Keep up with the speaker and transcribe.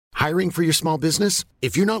Hiring for your small business?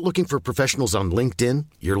 If you're not looking for professionals on LinkedIn,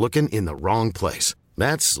 you're looking in the wrong place.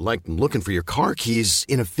 That's like looking for your car keys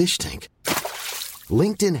in a fish tank.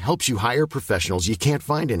 LinkedIn helps you hire professionals you can't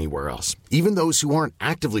find anywhere else, even those who aren't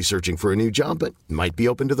actively searching for a new job but might be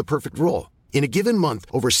open to the perfect role. In a given month,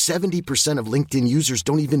 over 70% of LinkedIn users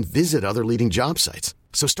don't even visit other leading job sites.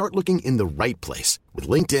 So start looking in the right place. With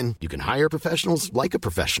LinkedIn, you can hire professionals like a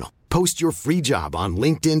professional. Post your free job on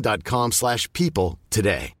linkedin.com/people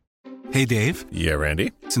today. Hey, Dave. Yeah,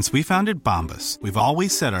 Randy. Since we founded Bombas, we've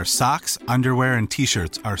always said our socks, underwear, and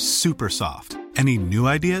T-shirts are super soft. Any new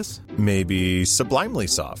ideas? Maybe sublimely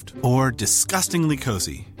soft. Or disgustingly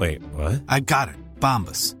cozy. Wait, what? I got it.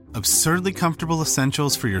 Bombas. Absurdly comfortable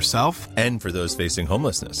essentials for yourself and for those facing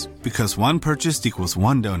homelessness. Because one purchased equals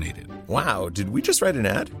one donated. Wow, did we just write an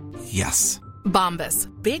ad? Yes. Bombas.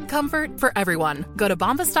 Big comfort for everyone. Go to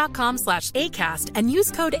bombas.com/ACAST and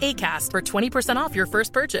use code ACAST for 20% off your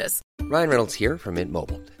first purchase. Ryan Reynolds here from Mint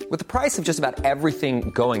Mobile. With the price of just about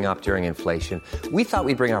everything going up during inflation, we thought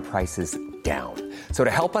we'd bring our prices down. So to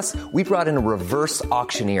help us, we brought in a reverse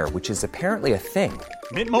auctioneer, which is apparently a thing.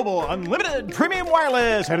 Mint Mobile Unlimited Premium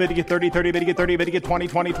Wireless. How to get 30, 30, bit to get 30, bit to get 20,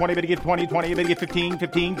 20, 20, bit to get 20, 20, bit to get 15,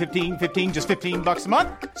 15, 15, 15, just $15 a month?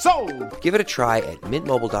 Sold! Give it a try at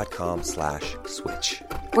mintmobile.com/switch.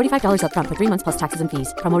 $45 up front for 3 months plus taxes and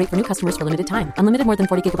fees. Promo rate for new customers for limited time. Unlimited more than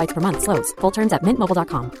 40 gigabytes per month. Slows full terms at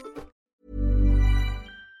mintmobile.com.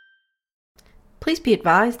 Please be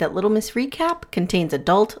advised that Little Miss Recap contains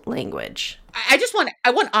adult language. I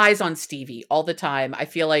want eyes on Stevie all the time. I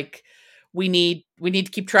feel like we need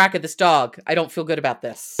to keep track of this dog. I don't feel good about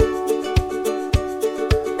this.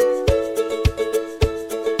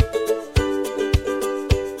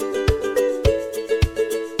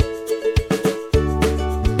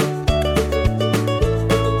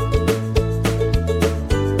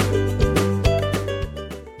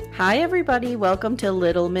 Hi everybody, welcome to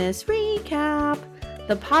Little Miss Recap,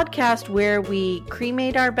 the podcast where we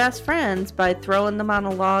cremate our best friends by throwing them on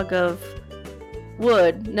a log of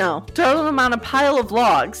wood. No, throwing them on a pile of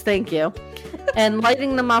logs, thank you. And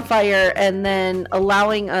lighting them on fire and then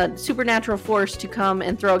allowing a supernatural force to come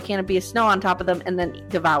and throw a canopy of snow on top of them and then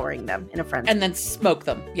devouring them in a frenzy. And then smoke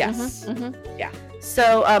them, yes. Yeah.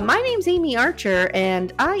 So my name's Amy Archer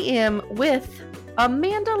and I am with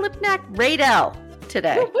Amanda Lipnack-Radel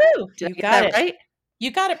today. Woo-woo. Did I get that right?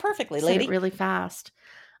 You got it perfectly, lady. Said it really fast.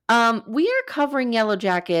 We are covering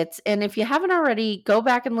Yellowjackets, and if you haven't already, go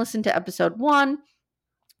back and listen to episode 1.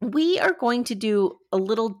 We are going to do a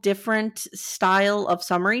little different style of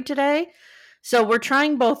summary today. So we're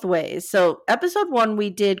trying both ways. So episode 1, we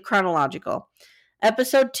did chronological.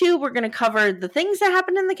 Episode 2, we're going to cover the things that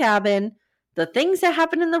happen in the cabin, the things that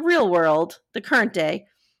happen in the real world, the current day,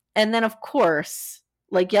 and then, of course,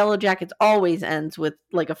 like Yellowjackets always ends with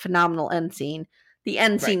like a phenomenal end scene. The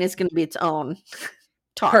end scene is going to be its own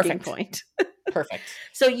talking point. Perfect.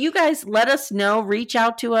 So you guys let us know, reach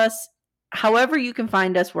out to us. However you can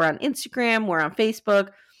find us. We're on Instagram. We're on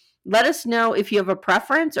Facebook. Let us know if you have a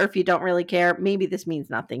preference or if you don't really care. Maybe this means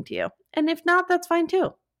nothing to you. And if not, that's fine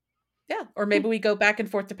too. Yeah. Or maybe we go back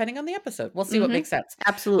and forth depending on the episode. We'll see what makes sense.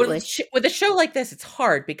 Absolutely. With a show like this, it's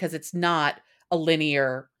hard because it's not a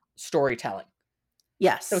linear storytelling.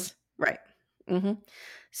 Yes. So right. Mm-hmm.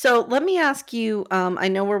 So let me ask you, I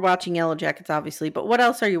know we're watching Yellowjackets, obviously, but what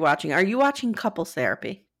else are you watching? Are you watching Couples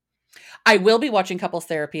Therapy? I will be watching Couples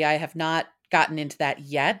Therapy. I have not gotten into that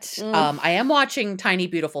yet. I am watching Tiny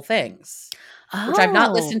Beautiful Things, which I've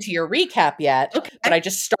not listened to your recap yet, but I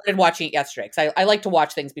just started watching it yesterday because I like to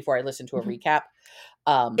watch things before I listen to a recap.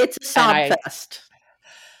 It's a sob fest.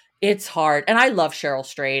 It's hard. And I love Cheryl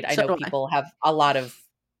Strayed. I know people have a lot of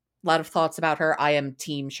thoughts about her. I am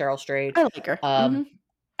team Cheryl Strayed. I like her.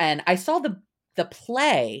 And I saw the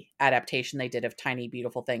play adaptation they did of Tiny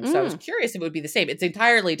Beautiful Things. So I was curious if it would be the same. It's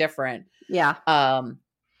entirely different. Yeah.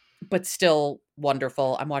 But still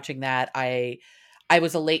wonderful. I'm watching that. I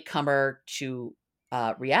was a latecomer to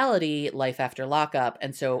reality Life After Lockup.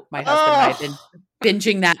 And so my husband and I have been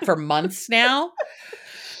binging that for months now.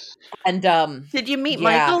 And did you meet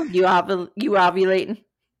Michael? You ovulating?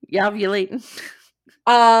 You ovulating?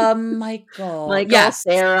 Michael, yes,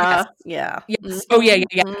 Sarah, yes. Yeah. Yes. Oh yeah.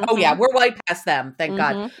 Oh yeah, we're right past them. Thank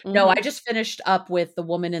God. No, I just finished up with the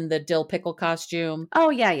woman in the dill pickle costume. Oh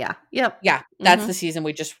yeah. Yep. Yeah, that's the season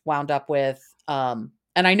we just wound up with. And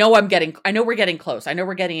I know we're getting close. I know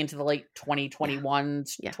we're getting into the late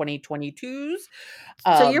 2021s, 2022s.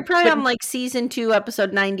 So you're probably on like season 2,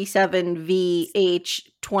 episode 97,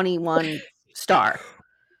 VH21 star.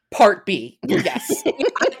 Part B. Yes.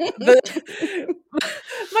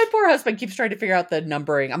 My poor husband keeps trying to figure out the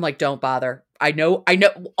numbering. I'm like, don't bother. know,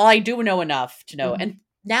 I do know enough to know. And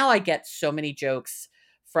now I get so many jokes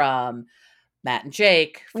from Matt and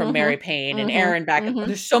Jake, from Mary Payne and Aaron back.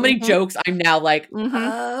 There's so many jokes. I'm now like,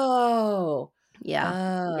 oh,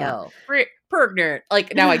 pregnant.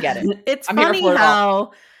 Like, now I get it. It's I'm funny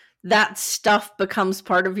how that stuff becomes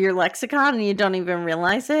part of your lexicon and you don't even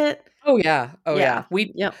realize it. Oh yeah.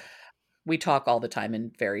 We talk all the time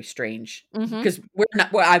in very strange, because we're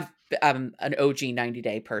not. Well, I'm an OG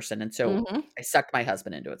 90-day person, and so I sucked my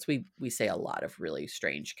husband into it. So we say a lot of really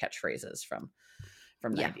strange catchphrases from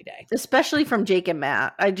 90 Day, especially from Jake and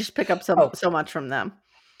Matt. I just pick up so much from them.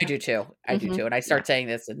 I do too. And I start saying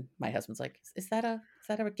this, and my husband's like, "Is that a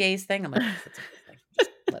gays thing?" I'm like, "It's a gays thing.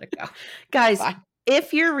 Just let it go, guys." Bye.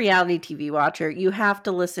 If you're a reality TV watcher, you have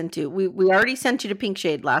to listen to. We already sent you to Pink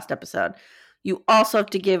Shade last episode. You also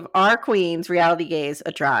have to give our queens, Reality Gays,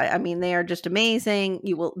 a try. I mean, they are just amazing.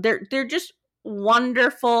 They're just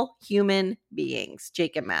wonderful human beings,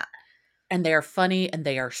 Jake and Matt. And they are funny, and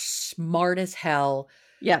they are smart as hell.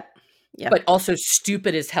 Yeah. But also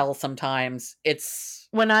stupid as hell sometimes.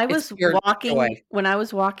 When I was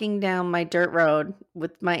walking down my dirt road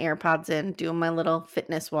with my AirPods in, doing my little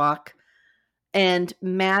fitness walk, and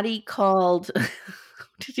Maddie called, who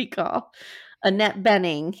did he call? Annette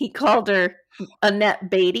Benning. He called her Annette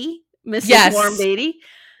Beatty, Mrs. Warm Beatty.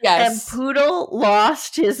 Yes. And Poodle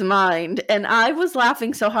lost his mind. And I was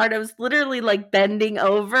laughing so hard. I was literally like bending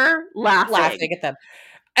over laughing at them.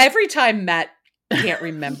 Every time Matt can't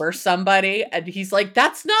remember somebody and he's like,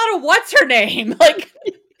 that's not a what's her name. Like,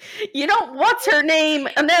 you don't what's her name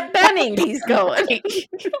Annette Benning. He's going.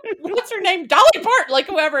 What's her name? Dolly Parton. Like,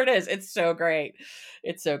 whoever it is. It's so great.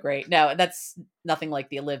 It's so great. No, that's nothing like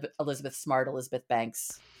the Elizabeth Smart, Elizabeth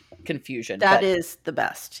Banks confusion. That is the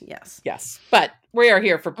best. Yes. But we are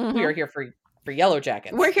here for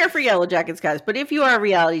Yellowjackets. We're here for Yellowjackets, guys. But if you are a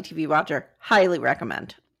reality TV watcher, highly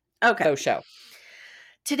recommend. Okay. Go show.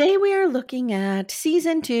 Today we are looking at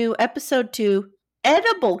season 2, episode 2,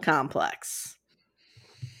 Edible Complex.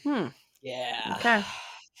 Yeah. Okay.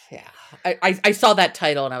 Yeah. I saw that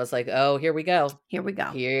title and I was like, oh, here we go. Here we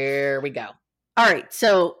go. All right.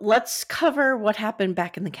 So let's cover what happened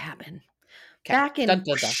back in the cabin. Okay. Back in. Dun,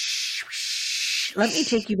 dun, dun. Let me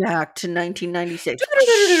take you back to 1996.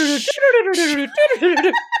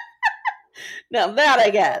 Now that I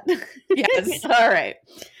get. Yes. All right.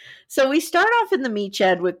 So we start off in the meat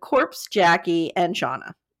shed with Corpse Jackie and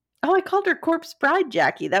Shauna. Oh, I called her Corpse Bride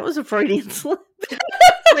Jackie. That was a Freudian slip.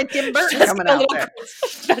 Like Tim Burton coming out there.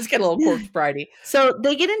 Let's get a little Corpse Bridey. So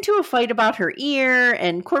they get into a fight about her ear,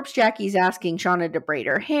 and Corpse Jackie's asking Shauna to braid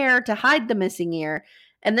her hair to hide the missing ear,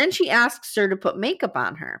 and then she asks her to put makeup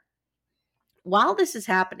on her. While this is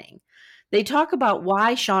happening, they talk about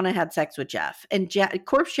why Shauna had sex with Jeff, and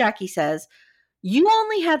Corpse Jackie says, "You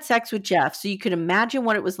only had sex with Jeff so you could imagine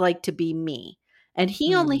what it was like to be me. And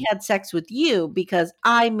he only had sex with you because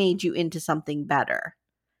I made you into something better."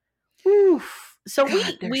 Oof. So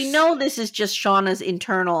we know this is just Shauna's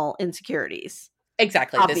internal insecurities.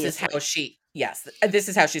 Exactly. Obviously. This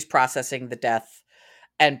is how she's processing the death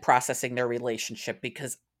and processing their relationship,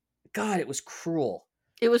 because God, it was cruel.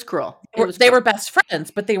 It was cruel. They were best friends,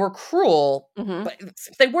 but they were cruel. But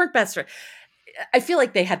they weren't best friends. I feel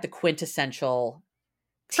like they had the quintessential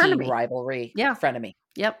team rivalry. Yeah. Frenemy.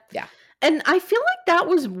 Yep. Yeah. And I feel like that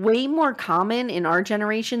was way more common in our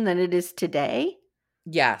generation than it is today.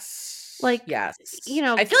 Yes. Yes.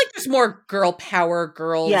 I feel like there's more girl power,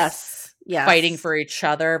 girls yes. fighting for each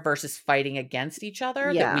other versus fighting against each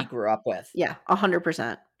other that we grew up with. Yeah,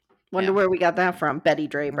 100%. Wonder where we got that from. Betty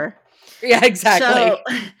Draper. Yeah, exactly. So,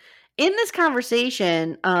 in this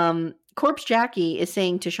conversation, Corpse Jackie is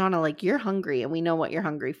saying to Shauna, like, "You're hungry and we know what you're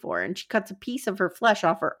hungry for." And she cuts a piece of her flesh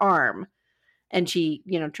off her arm and she,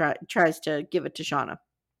 tries to give it to Shauna.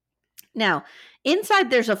 Now, inside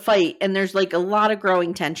there's a fight and there's like a lot of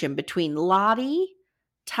growing tension between Lottie,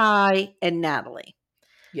 Ty, and Natalie.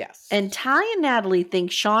 Yes. And Ty and Natalie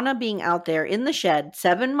think Shauna being out there in the shed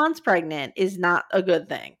 7 months pregnant is not a good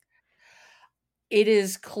thing. It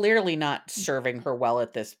is clearly not serving her well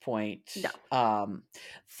at this point. No.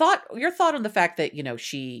 Your thought on the fact that,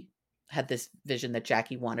 she had this vision that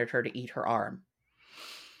Jackie wanted her to eat her arm.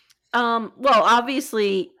 Well,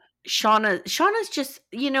 obviously Shauna's just,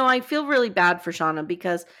 I feel really bad for Shauna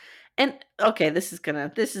because, and okay, this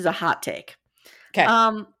is a hot take. Okay.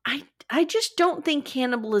 I just don't think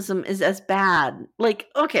cannibalism is as bad. Like,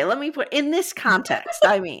 okay, let me put in this context.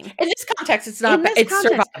 I mean, in this context, it's not bad. It's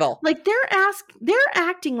survival. Like they're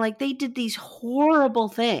acting like they did these horrible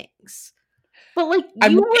things, but like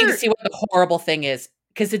I'm waiting to see what the horrible thing is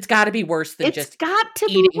Because it's got to be worse than It's just got to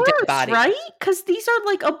be eating dead worse, bodies. right? Because these are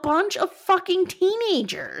like a bunch of fucking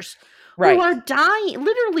teenagers Right. who are dying,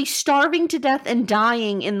 literally starving to death and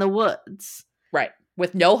dying in the woods. Right.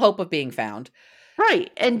 With no hope of being found.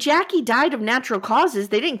 Right. And Jackie died of natural causes.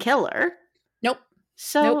 They didn't kill her. Nope.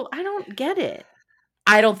 So Nope. I don't get it.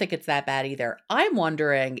 I don't think it's that bad either. I'm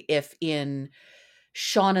wondering if in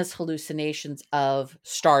Shauna's hallucinations of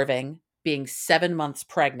starving, being 7 months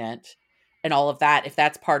pregnant, and all of that, if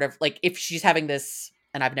that's part of, like, if she's having this,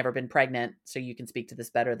 and I've never been pregnant, so you can speak to this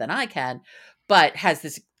better than I can, but has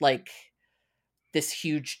this, like, this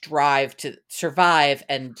huge drive to survive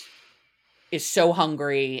and is so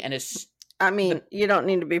hungry and is... I mean, you don't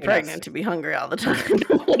need to be pregnant to be hungry all the time.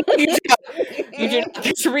 You do not.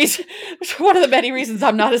 It's one of the many reasons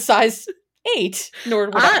I'm not a size 8. Nor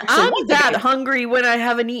would I I'm that hungry when I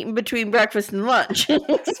haven't eaten between breakfast and lunch.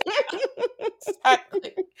 Exactly.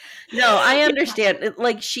 No, I understand.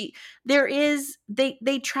 Like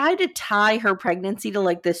they try to tie her pregnancy to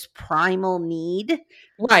like this primal need.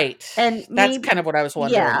 Right. And that's kind of what I was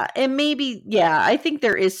wondering. Yeah. And maybe, I think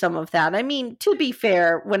there is some of that. I mean, to be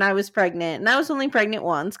fair, when I was pregnant, and I was only pregnant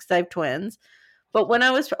once because I have twins, but when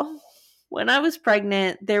I was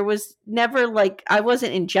pregnant, there was never like, I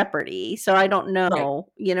wasn't in jeopardy. So I don't know, right.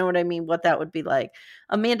 You know what I mean? What that would be like.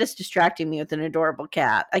 Amanda's distracting me with an adorable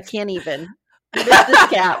cat. I can't even. What is this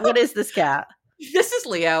cat? What is this cat? This is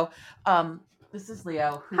Leo. This is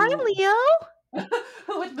Leo. Hi, Leo.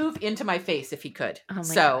 Who would move into my face if he could. Oh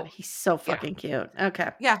my God. He's so fucking cute.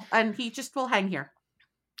 Okay. Yeah. And he just will hang here.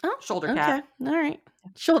 Oh, shoulder cat. Okay. All right.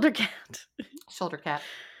 Shoulder cat. Shoulder cat.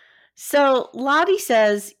 So Lottie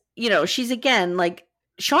says, she's again like,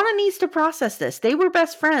 Shauna needs to process this. They were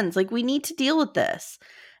best friends. Like, we need to deal with this.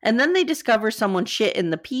 And then they discover someone shit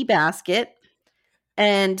in the pee basket.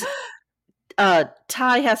 And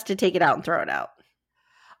Ty has to take it out and throw it out.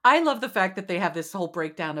 I love the fact that they have this whole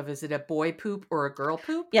breakdown of, is it a boy poop or a girl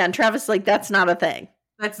poop? Yeah, and Travis like, that's not a thing.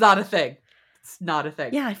 That's not a thing. It's not a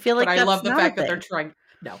thing. Yeah, I feel like but that's I love the not fact a that they're thing. trying.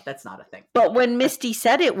 No, that's not a thing. But when Misty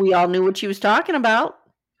said it, we all knew what she was talking about.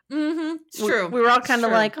 Mm-hmm. It's true. We were all kind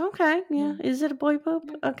of like, okay, yeah, is it a boy poop?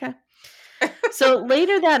 Okay. So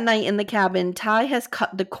later that night in the cabin, Ty has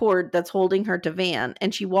cut the cord that's holding her to Van,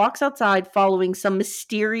 and she walks outside following some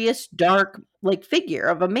mysterious, dark, like, figure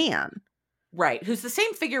of a man. Right. Who's the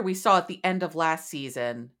same figure we saw at the end of last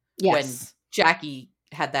season when Jackie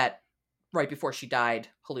had that right before she died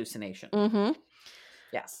hallucination. Mm-hmm.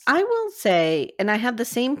 Yes. I will say, and I had the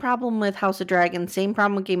same problem with House of Dragons, same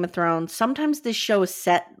problem with Game of Thrones. Sometimes this show is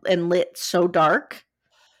set and lit so dark.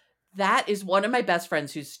 That is one of my best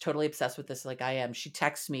friends who's totally obsessed with this like I am. She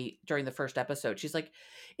texts me during the first episode. She's like,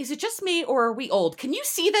 is it just me or are we old? Can you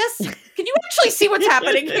see this? Can you actually see what's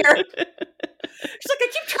happening here? She's like, I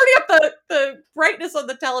keep turning up the brightness on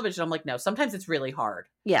the television. I'm like, no, sometimes it's really hard.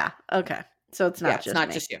 Yeah. Okay. So it's not it's not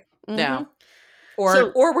me. just you. Mm-hmm. No.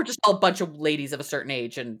 Or we're just all a bunch of ladies of a certain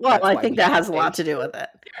age. And well, I think that has a lot to do with it.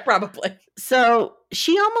 Probably. So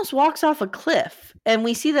she almost walks off a cliff, and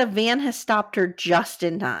we see that Van has stopped her just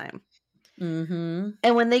in time. Mm-hmm.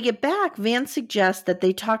 And when they get back, Van suggests that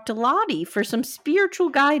they talk to Lottie for some spiritual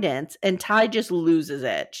guidance, and Ty just loses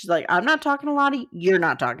it. She's like, I'm not talking to Lottie. You're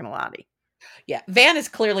not talking to Lottie. Yeah. Van is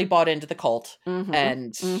clearly bought into the cult,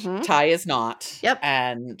 and Ty is not. Yep.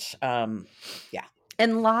 And yeah.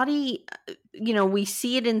 And Lottie, we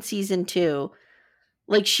see it in season 2.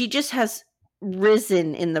 Like, she just has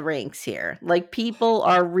risen in the ranks here. Like, people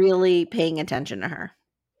are really paying attention to her.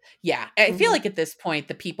 Yeah. I feel like at this point,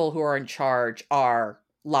 the people who are in charge are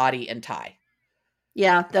Lottie and Ty.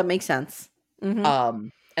 Yeah, that makes sense. Mm-hmm.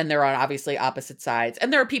 And they're on obviously opposite sides.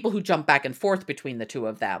 And there are people who jump back and forth between the two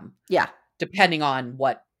of them. Yeah. Depending on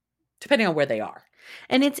where they are.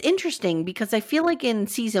 And it's interesting because I feel like in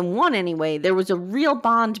season 1 anyway, there was a real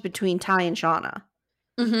bond between Ty and Shauna.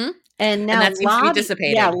 Mm-hmm. And now that seems to be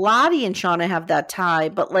dissipating. Yeah, Lottie and Shauna have that tie,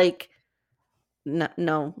 but like,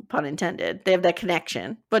 no pun intended, they have that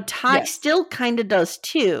connection. But Ty still kind of does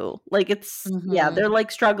too. Like it's, they're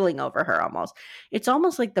like struggling over her almost. It's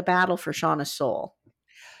almost like the battle for Shauna's soul.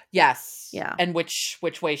 Yes. Yeah. And which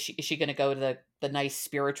way is she going to go to the nice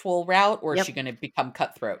spiritual route, or is she going to become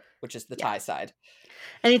cutthroat, which is the Ty side?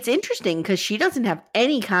 And it's interesting because she doesn't have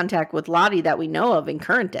any contact with Lottie that we know of in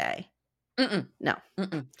current day. No.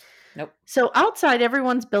 Nope. So outside,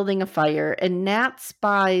 everyone's building a fire, and Nat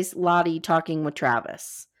spies Lottie talking with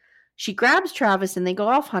Travis. She grabs Travis, and they go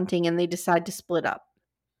off hunting, and they decide to split up.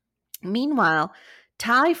 Meanwhile,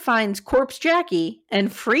 Ty finds Corpse Jackie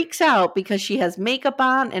and freaks out because she has makeup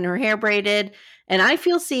on and her hair braided. And I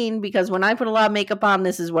feel seen because when I put a lot of makeup on,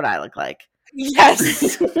 this is what I look like.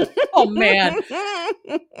 Yes. Oh man.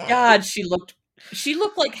 God, she looked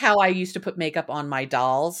like how I used to put makeup on my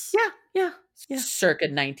dolls. Yeah. Circa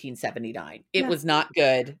 1979. It Yeah. was not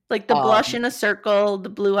good. Like the blush in a circle, the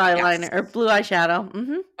blue eyeliner or blue eyeshadow.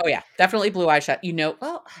 Mm-hmm. Oh yeah, definitely blue eyeshadow.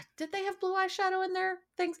 Well, did they have blue eyeshadow in their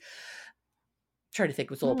things? Trying to think,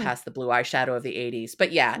 it was a little past the blue eyeshadow of the 80s.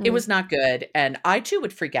 But yeah, it was not good. And I too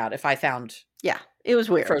would freak out if I found it was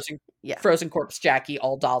weird. Frozen corpse Jackie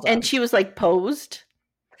all dolled up. And she was like posed.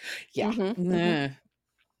 Yeah. Mm-hmm.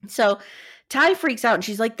 So Ty freaks out and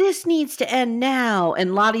she's like, this needs to end now.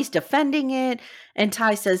 And Lottie's defending it. And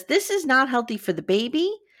Ty says, this is not healthy for the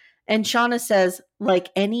baby. And Shauna says, like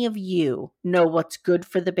any of you know what's good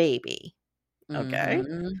for the baby. Okay.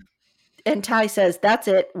 Mm-hmm. And Ty says, that's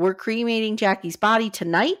it. We're cremating Jackie's body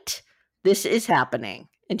tonight. This is happening.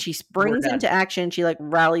 And she springs into action. She like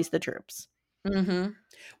rallies the troops. Mm-hmm.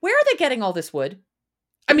 Where are they getting all this wood?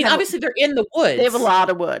 I mean, obviously they're in the woods. They have a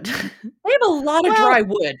lot of wood. They have a lot of dry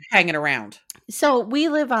wood hanging around. So we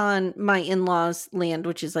live on my in-laws' land,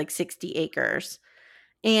 which is like 60 acres.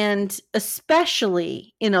 And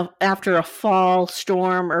especially after a fall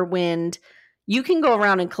storm or wind, you can go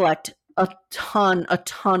around and collect a ton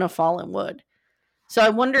of fallen wood. So I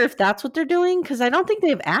wonder if that's what they're doing, because I don't think they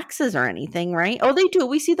have axes or anything, right? Oh, they do.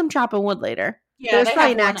 We see them chopping wood later. Yeah, there's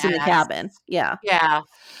probably an axe in the cabin. Yeah.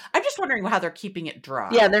 I'm just wondering how they're keeping it dry.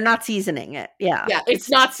 Yeah, they're not seasoning it. Yeah. Yeah, it's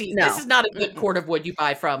not seasoned. No. This is not a good cord of wood you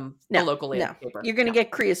buy from the local landscaper. You're going to get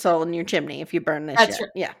creosote in your chimney if you burn this shit. Right.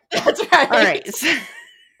 Yeah. That's right. All right.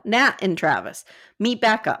 Nat and Travis meet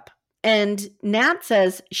back up. And Nat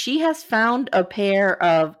says she has found a pair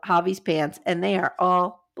of Javi's pants and they are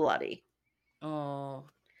all bloody. Oh,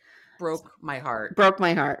 broke my heart.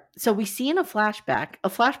 So we see in a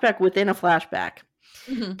flashback within a flashback,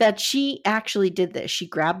 that she actually did this. She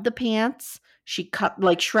grabbed the pants, she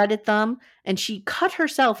shredded them, and she cut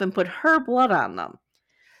herself and put her blood on them.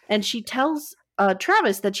 And she tells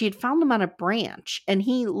Travis that she had found them on a branch, and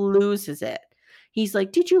he loses it. He's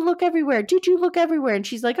like, did you look everywhere? Did you look everywhere? And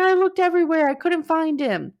she's like, I looked everywhere. I couldn't find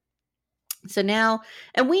him. So now,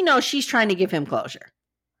 and we know she's trying to give him closure.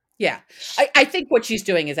 Yeah. I think what she's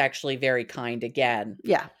doing is actually very kind again.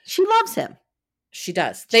 Yeah. She loves him. She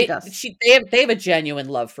does. They have a genuine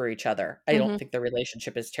love for each other. I don't think the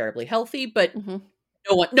relationship is terribly healthy, but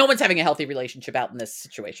no one's having a healthy relationship out in this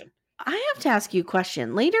situation. I have to ask you a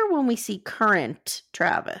question. Later when we see current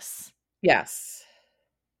Travis. Yes.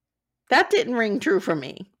 That didn't ring true for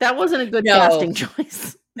me. That wasn't a good casting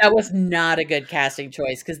choice. That was not a good casting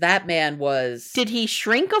choice because that man was... Did he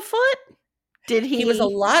shrink a foot? He was a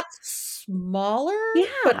lot smaller,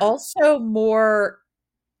 but also more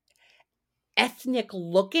ethnic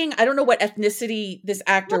looking. I don't know what ethnicity this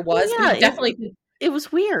actor was. Yeah, definitely... It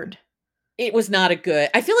was weird. It was not a good...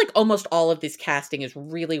 I feel like almost all of this casting is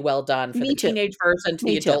really well done. From the teenage version to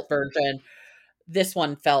the adult version. This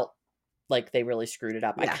one felt like they really screwed it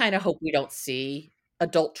up. Yeah. I kind of hope we don't see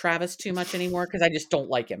adult Travis too much anymore because I just don't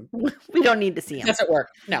like him. We don't need to see him. Doesn't work.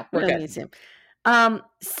 No, we're good. Need to see him.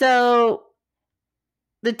 So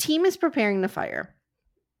the team is preparing the fire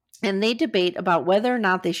and they debate about whether or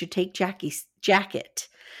not they should take Jackie's jacket.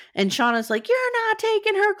 And Shauna's like, you're not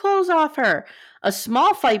taking her clothes off her. A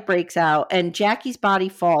small fight breaks out and Jackie's body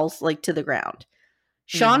falls to the ground.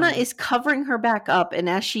 Shauna is covering her back up, and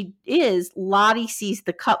as she is, Lottie sees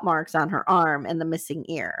the cut marks on her arm and the missing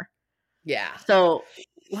ear. Yeah. So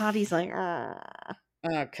Lottie's like,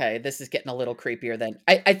 okay, this is getting a little creepier then.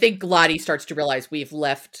 I think Lottie starts to realize we've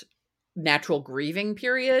left natural grieving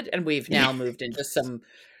period, and we've now moved into some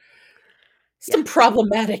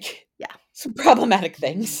problematic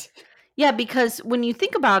things. Yeah, because when you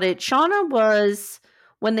think about it, Shauna was,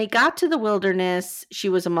 when they got to the wilderness, she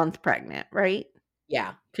was a month pregnant, right?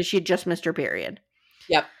 Yeah. Because she had just missed her period.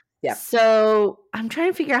 Yep. So I'm trying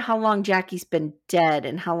to figure out how long Jackie's been dead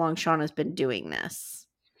and how long Shauna's been doing this.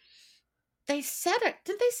 They said it.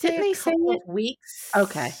 Did they say a couple of weeks?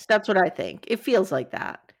 Okay. That's what I think. It feels like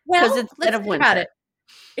that. Well, because it's dead of winter. About it.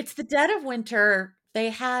 It's the dead of winter.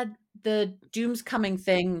 They had the Doom's Coming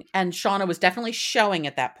thing, and Shauna was definitely showing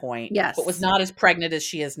at that point. Yes. But was not as pregnant as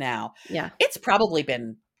she is now. Yeah. It's probably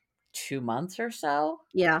been 2 months or so.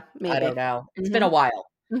 Yeah, maybe. I don't know. It's been a while.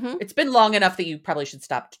 It's been long enough that you probably should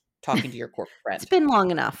stop talking to your corporate friend. It's been long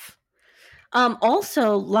enough.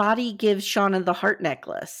 Also, Lottie gives Shauna the heart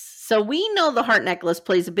necklace. So we know the heart necklace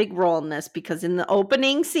plays a big role in this because in the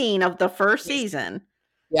opening scene of the first season,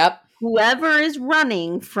 whoever is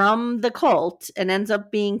running from the cult and ends up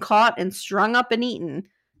being caught and strung up and eaten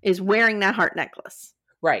is wearing that heart necklace.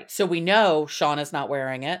 Right. So we know Shauna's not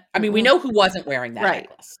wearing it. I mean, we know who wasn't wearing that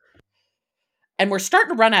necklace. And we're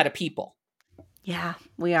starting to run out of people. Yeah,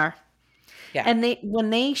 we are. Yeah. And when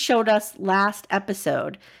they showed us last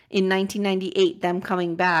episode in 1998, them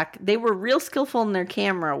coming back, they were real skillful in their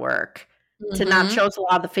camera work to not show us a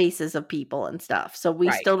lot of the faces of people and stuff. So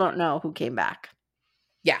we still don't know who came back.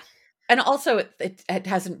 Yeah. And also it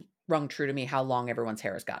hasn't rung true to me how long everyone's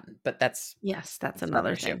hair has gotten, but that's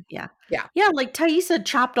another thing. Yeah. Yeah. Yeah, like Thaisa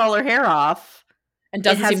chopped all her hair off. And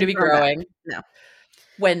doesn't seem to be growing. Back. No.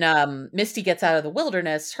 When Misty gets out of the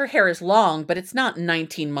wilderness, her hair is long, but it's not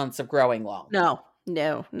 19 months of growing long. No,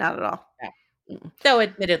 not at all. Yeah. Though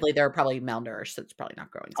admittedly, they're probably malnourished, so it's probably not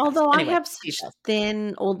growing. Although anyway, I have such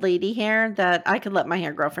thin old lady hair that I could let my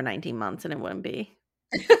hair grow for 19 months and it wouldn't be.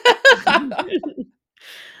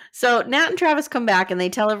 So Nat and Travis come back and they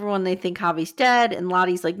tell everyone they think Javi's dead. And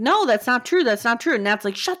Lottie's like, no, that's not true. That's not true. And Nat's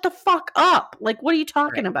like, shut the fuck up. Like, what are you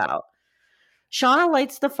talking about? Shauna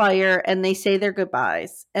lights the fire and they say their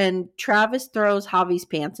goodbyes. And Travis throws Javi's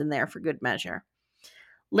pants in there for good measure.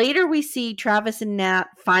 Later, we see Travis and Nat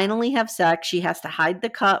finally have sex. She has to hide the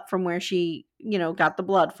cut from where she, got the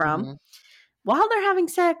blood from. Mm-hmm. While they're having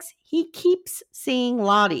sex, he keeps seeing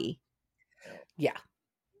Lottie. Yeah.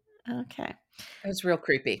 Okay. It was real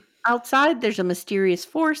creepy. Outside, there's a mysterious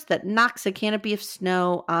force that knocks a canopy of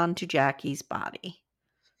snow onto Jackie's body.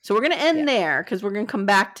 So we're going to end there because we're going to come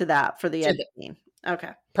back to that for the end scene.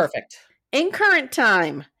 Okay. Perfect. In current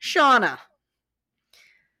time, Shauna.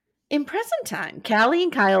 In present time, Callie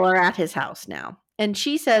and Kyle are at his house now. And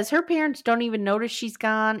she says her parents don't even notice she's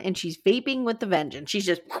gone and she's vaping with the vengeance. She's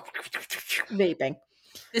just vaping.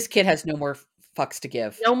 This kid has no more fucks to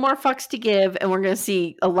give. No more fucks to give, and we're going to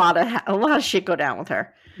see a lot of shit go down with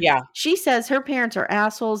her. Yeah. She says her parents are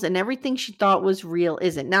assholes and everything she thought was real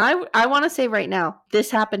isn't. Now, I want to say right now, this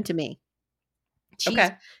happened to me.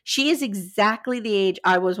 She is exactly the age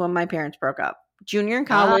I was when my parents broke up. Junior in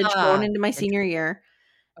college, going into my senior year.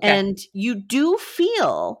 Okay. And you do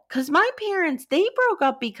feel, because my parents, they broke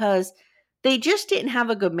up because they just didn't have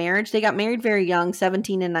a good marriage. They got married very young,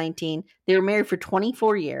 17 and 19. They were married for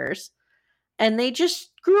 24 years. And they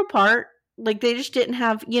just grew apart. Like, they just didn't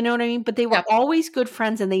have, you know what I mean? But they were always good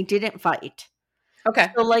friends and they didn't fight. Okay.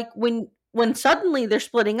 So, like, when suddenly they're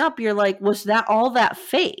splitting up, you're like, was that all that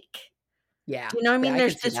fake? Yeah. You know what I mean?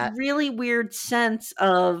 There's this really weird sense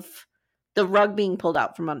of the rug being pulled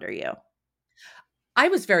out from under you.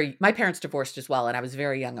 My parents divorced as well, and I was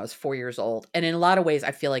very young. I was 4 years old. And in a lot of ways,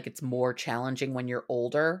 I feel like it's more challenging when you're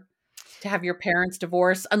older to have your parents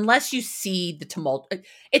divorce, unless you see the tumult.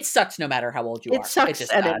 It sucks no matter how old you are. It sucks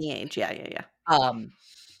at any age. Yeah.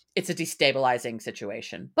 It's a destabilizing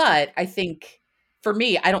situation. But I think for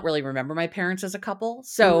me, I don't really remember my parents as a couple.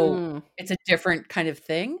 So it's a different kind of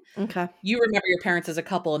thing. Okay. You remember your parents as a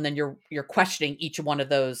couple, and then you're questioning each one of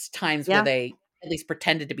those times where they at least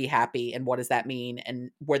pretended to be happy, and what does that mean? And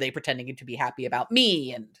were they pretending to be happy about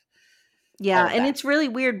me? And and it's really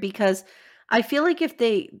weird because I feel like if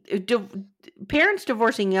parents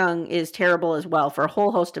divorcing young is terrible as well for a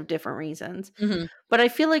whole host of different reasons. Mm-hmm. But I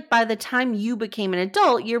feel like by the time you became an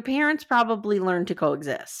adult, your parents probably learned to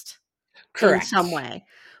coexist. Correct. In some way.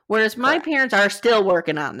 Whereas my parents are still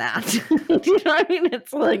working on that. Do you know what I mean?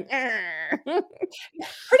 It's like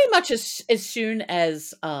pretty much as soon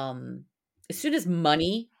as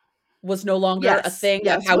money was no longer a thing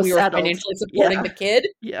of how we were financially supporting the kid.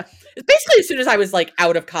 Yeah. Basically, as soon as I was like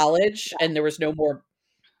out of college and there was no more,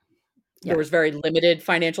 there was very limited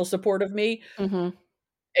financial support of me, it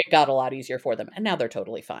got a lot easier for them. And now they're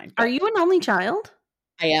totally fine. Are you an only child?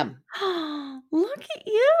 I am. Look at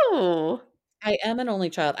you. I am an only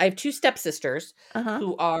child. I have two stepsisters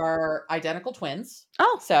who are identical twins.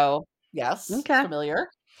 Oh. So, yes. Okay. Familiar.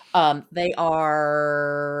 They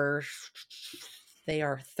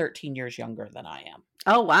are 13 years younger than I am.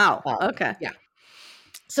 Oh, wow. Okay. Yeah.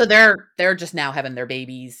 So they're just now having their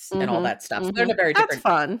babies and all that stuff. So they're in a very different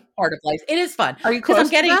part of life. It is fun. Are you close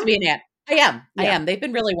to them? to be an aunt. I am. They've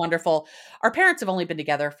been really wonderful. Our parents have only been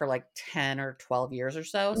together for like 10 or 12 years or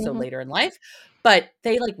so. So later in life, but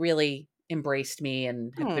they like really embraced me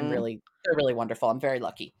and have been they're really wonderful. I'm very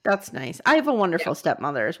lucky. That's nice. I have a wonderful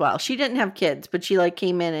stepmother as well. She didn't have kids, but she like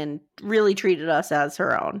came in and really treated us as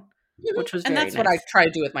her own, which was that's what I try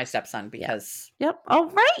to do with my stepson because. Yep. Oh,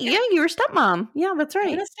 right. Yeah. You were stepmom. Yeah, that's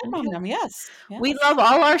right. Stepmom. Yes. We love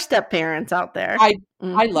all our step parents out there. I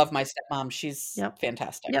love my stepmom. She's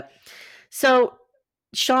fantastic. Yep. So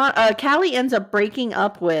Callie ends up breaking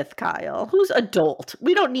up with Kyle, who's adult.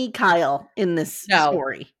 We don't need Kyle in this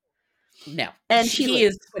story. No. And he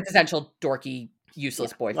is quintessential dorky,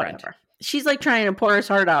 useless boyfriend. Whatever. she's like trying to pour her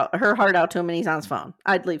heart out to him, and he's on his phone.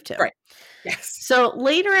 I'd leave too. Right. Yes. So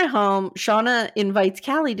later at home, Shauna invites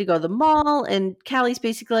Callie to go to the mall, and Callie's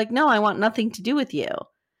basically like, no, I want nothing to do with you.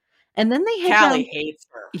 And then they head Callie down, hates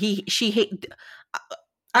her.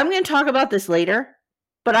 I'm going to talk about this later,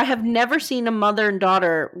 but I have never seen a mother and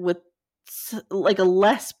daughter with like a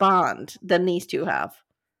less bond than these two have.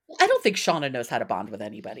 I don't think Shauna knows how to bond with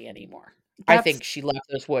anybody anymore. I think she left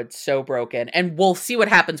those woods so broken, and we'll see what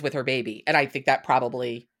happens with her baby. And I think that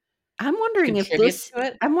probably I'm wondering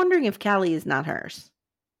if Callie is not hers.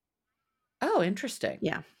 Oh, interesting.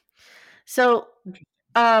 Yeah. So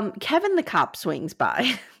Kevin the cop swings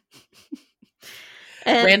by.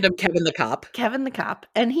 Random Kevin the cop.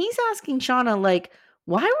 And he's asking Shauna, like,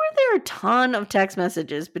 why were there a ton of text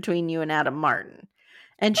messages between you and Adam Martin?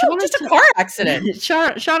 And just a car accident.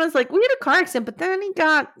 Shauna's like, we had a car accident, but then he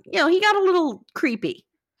got a little creepy.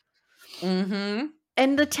 Mm-hmm.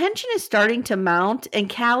 And the tension is starting to mount, and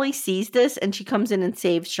Callie sees this, and she comes in and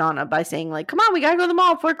saves Shauna by saying, like, come on, we gotta go to the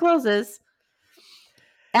mall before it closes.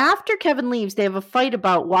 After Kevin leaves, they have a fight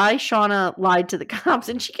about why Shauna lied to the cops,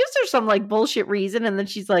 and she gives her some, like, bullshit reason, and then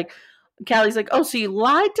she's like, Callie's like, oh, so you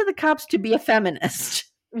lied to the cops to be a feminist.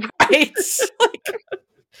 Right?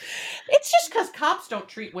 It's just because cops don't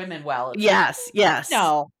treat women well. Yes.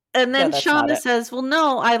 No. And then Shauna says, well,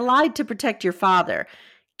 no, I lied to protect your father.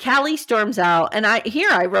 Callie storms out, and I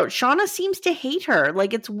wrote, Shauna seems to hate her.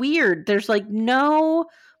 Like, it's weird. There's, like, no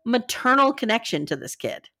maternal connection to this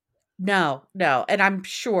kid. No. And I'm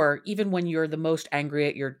sure even when you're the most angry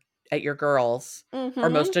at your girls, or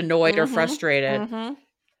most annoyed or frustrated,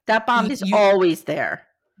 that bond is always there.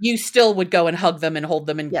 You still would go and hug them and hold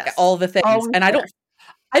them and all the things. Always and I don't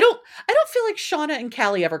feel like Shauna and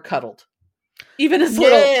Callie ever cuddled. Even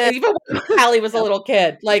when Callie was a little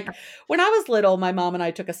kid. Like, when I was little, my mom and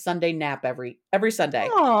I took a Sunday nap every Sunday.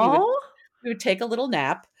 We would take a little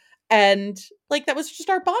nap, and like that was just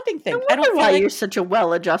our bonding thing. I don't know why you're such a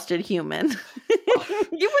well-adjusted human. You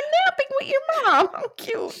were napping with your mom. How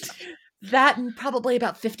cute. That and probably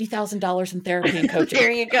about $50,000 in therapy and coaching.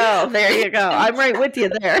 There you go. I'm right with you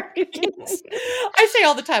there. I say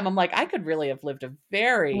all the time, I'm like, I could really have lived a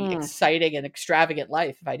very exciting and extravagant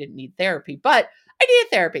life if I didn't need therapy, but I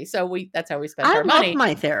needed therapy. So that's how we spent our money. I love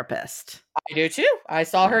my therapist. I do too. I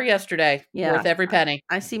saw her yesterday. Yeah. Worth every penny.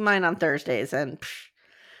 I see mine on Thursdays, and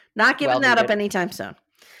not giving that up anytime soon.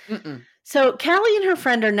 Mm-mm. So Callie and her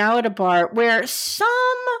friend are now at a bar where some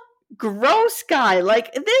gross guy,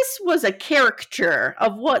 like, this was a caricature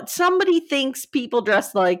of what somebody thinks people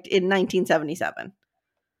dressed like in 1977.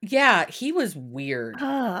 Yeah, he was weird.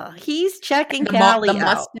 He's checking Callie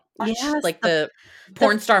out. Yes, like the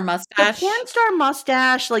porn star mustache. The porn star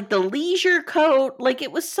mustache, like the leisure coat. Like,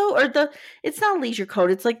 it was it's not a leisure coat.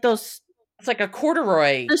 It's like those. It's like a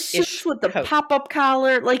corduroy. The suits with the pop-up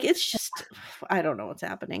collar. Like, it's just, I don't know what's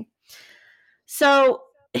happening. So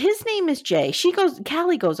his name is Jay.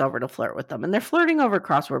 Callie goes over to flirt with them, and they're flirting over a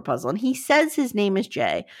crossword puzzle, and he says his name is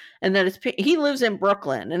Jay, and that he lives in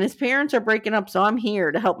Brooklyn, and his parents are breaking up, so I'm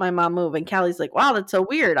here to help my mom move. And Callie's like, wow, that's so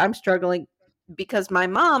weird. I'm struggling because my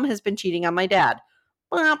mom has been cheating on my dad.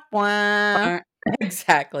 Blah, blah.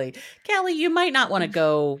 Exactly. Callie, you might not want to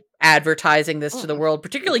go advertising this to the world,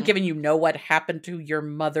 particularly given you know what happened to your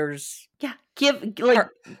mother's. Yeah,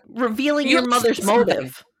 revealing your mother's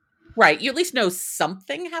motive. Right. You at least know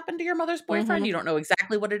something happened to your mother's boyfriend. You don't know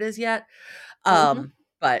exactly what it is yet.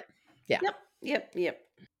 But yeah. Yep.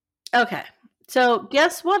 Okay. So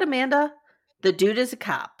guess what, Amanda? The dude is a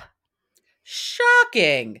cop.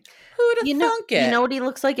 Shocking. Who'd have thunk it? You know what he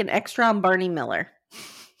looks like? An extra on Barney Miller.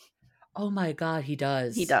 Oh my God, he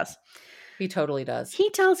does. He does. He totally does. He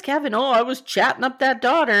tells Kevin, oh, I was chatting up that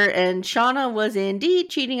daughter, and Shauna was indeed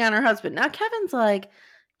cheating on her husband. Now Kevin's like,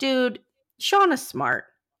 dude, Shauna's smart.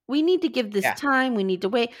 We need to give this time. We need to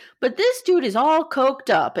wait. But this dude is all coked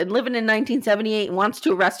up and living in 1978 and wants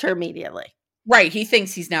to arrest her immediately. Right. He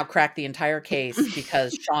thinks he's now cracked the entire case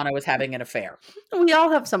because Shauna was having an affair. We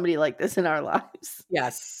all have somebody like this in our lives.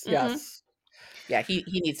 Yes. Yes. Yeah. He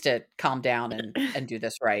needs to calm down and do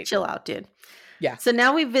this right. Chill out, dude. Yeah. So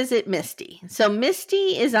now we visit Misty. So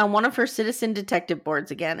Misty is on one of her citizen detective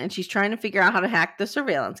boards again, and she's trying to figure out how to hack the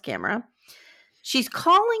surveillance camera. She's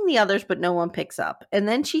calling the others, but no one picks up. And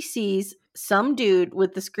then she sees some dude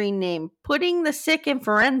with the screen name Putting the Sick in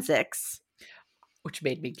Forensics. Which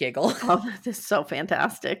made me giggle. Oh, this is so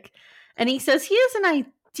fantastic. And he says he has an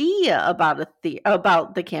idea about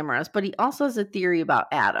the cameras, but he also has a theory about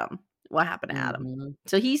Adam. What happened to Adam?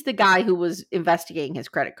 So he's the guy who was investigating his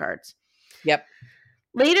credit cards. Yep.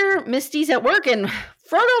 Later, Misty's at work and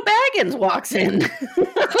Frodo Baggins walks in.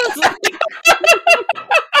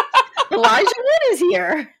 Elijah Wood is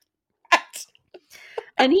here.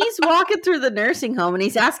 And he's walking through the nursing home and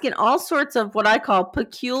he's asking all sorts of what I call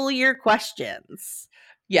peculiar questions.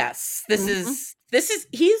 Yes. This is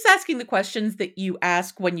he's asking the questions that you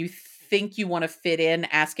ask when you think you want to fit in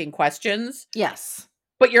asking questions. Yes.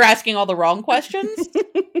 But you're asking all the wrong questions.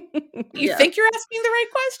 You think you're asking the right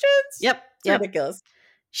questions? Yep. It's ridiculous.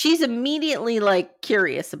 She's immediately like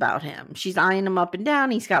curious about him. She's eyeing him up and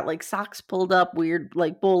down. He's got like socks pulled up, weird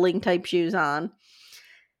like bowling type shoes on.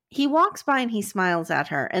 He walks by and he smiles at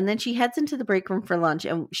her. And then she heads into the break room for lunch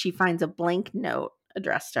and she finds a blank note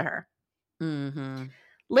addressed to her. Mm-hmm.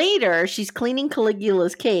 Later, she's cleaning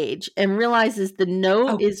Caligula's cage and realizes the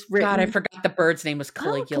note is written. God, I forgot the bird's name was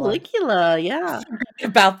Caligula. Caligula, yeah.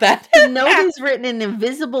 About that. The note is written in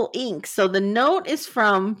invisible ink. So the note is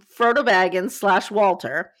from Frodo Baggins /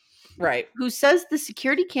 Walter. Right. Who says the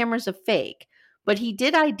security camera's a fake, but he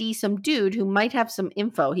did ID some dude who might have some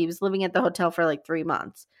info. He was living at the hotel for like 3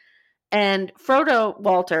 months. And Frodo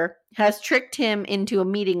Walter has tricked him into a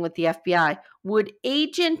meeting with the FBI. Would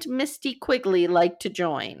Agent Misty Quigley like to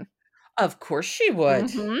join? Of course she would.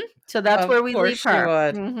 Mm-hmm. So that's where we leave her.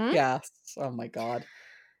 Would. Mm-hmm. Yes. Oh my God.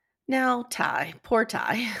 Now Ty, poor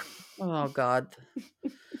Ty. Oh God.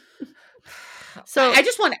 So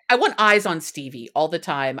I want eyes on Stevie all the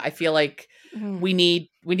time. I feel like we need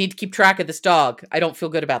to keep track of this dog. I don't feel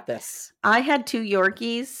good about this. I had 2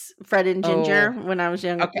 Yorkies, Fred and Ginger, when I was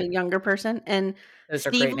a younger person, and those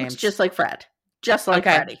Steve are great looks names. just like Fred, just like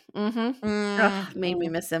Freddie. Mm-hmm. Made me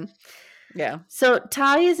miss him. Yeah. So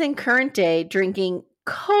Ty is in current day drinking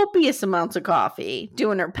copious amounts of coffee,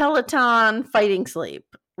 doing her Peloton, fighting sleep.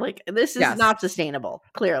 Like, this is not sustainable,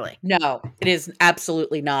 clearly. No, it is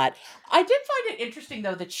absolutely not. I did find it interesting,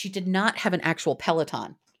 though, that she did not have an actual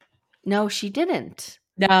Peloton. No, she didn't.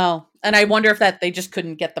 No. And I wonder if that they just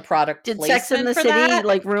couldn't get the product Did placement Sex in the for City that?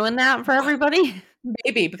 like ruin that for everybody?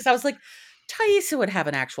 Maybe, because I was like, Thaisa would have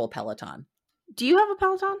an actual Peloton. Do you have a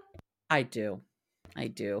Peloton? I do.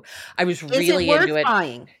 I was really into it.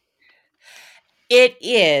 Buying? It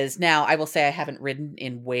is. Now, I will say I haven't ridden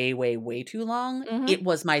in way, way, way too long. Mm-hmm. It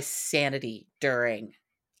was my sanity during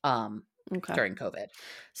COVID.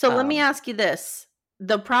 So let me ask you this.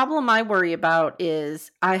 The problem I worry about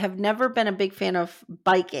is I have never been a big fan of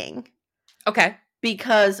biking. Okay.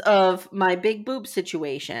 Because of my big boob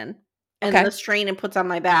situation and the strain it puts on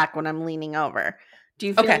my back when I'm leaning over. Do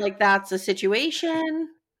you feel like that's a situation?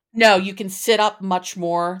 No, you can sit up much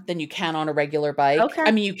more than you can on a regular bike. Okay.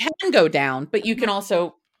 I mean, you can go down, but you can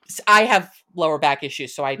also, I have lower back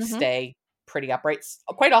issues, so I'd stay pretty upright.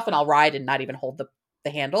 Quite often I'll ride and not even hold the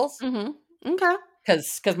handles. Mm-hmm. Okay.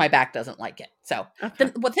 Because my back doesn't like it. So the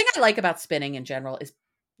thing I like about spinning in general is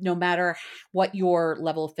no matter what your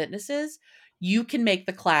level of fitness is, you can make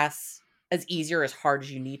the class as easy or as hard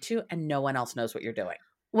as you need to, and no one else knows what you're doing.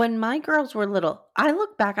 When my girls were little, I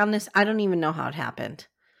look back on this, I don't even know how it happened.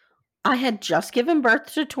 I had just given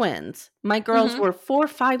birth to twins. My girls were 4 or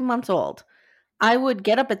 5 months old. I would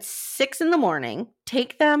get up at 6 a.m,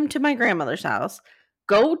 take them to my grandmother's house,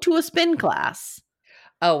 go to a spin class.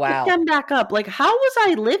 Oh, wow. Pick them back up. Like, how was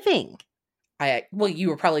I living? Well, you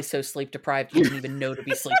were probably so sleep deprived you didn't even know to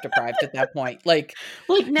be sleep deprived at that point. Like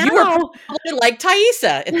now, you were probably like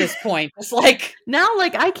Thaisa at this point. It's like now,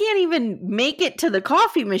 like I can't even make it to the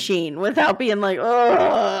coffee machine without being like,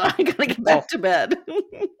 oh, I gotta get back to bed.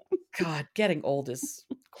 God, getting old is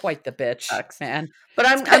quite the bitch, man. But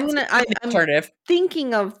I'm alternative.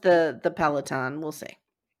 Thinking of the Peloton. We'll see.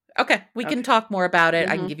 Okay, we can talk more about it.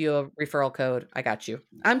 I can give you a referral code. I got you.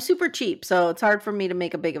 I'm super cheap, so it's hard for me to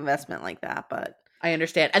make a big investment like that, but I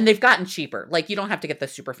understand. And they've gotten cheaper. Like, you don't have to get the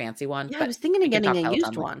super fancy one. Yeah, I was thinking of getting a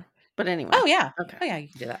used one. But anyway. Oh, yeah. Okay. Oh, yeah, you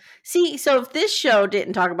can do that. See, so if this show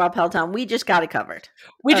didn't talk about Peloton, we just got it covered.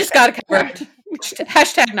 We just got it covered.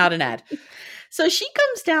 Hashtag not an ad. So she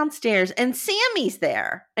comes downstairs, and Sammy's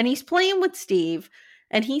there, and he's playing with Steve,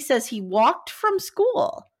 and he says he walked from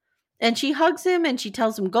school. And she hugs him and she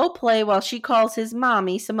tells him, go play, while she calls his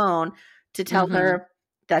mommy, Simone, to tell her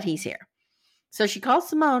that he's here. So she calls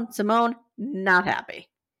Simone. Simone, not happy.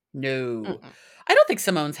 No. I don't think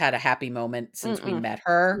Simone's had a happy moment since we met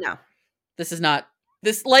her. No.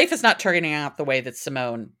 This life is not turning out the way that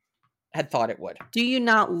Simone had thought it would. Do you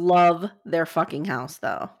not love their fucking house,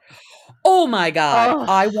 though? Oh my God.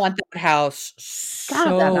 Oh. I want that house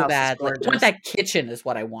so badly. I want that kitchen is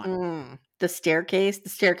what I want. The staircase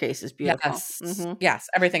is beautiful. Yes. Yes.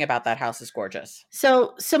 Everything about that house is gorgeous.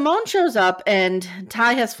 So Simone shows up and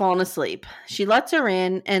Ty has fallen asleep. She lets her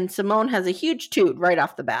in and Simone has a huge toot right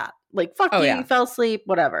off the bat. Like, fuck you, you fell asleep,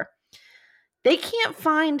 whatever. They can't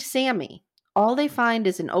find Sammy. All they find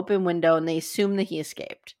is an open window and they assume that he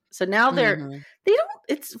escaped. So now they don't,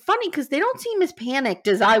 it's funny because they don't seem as panicked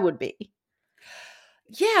as I would be.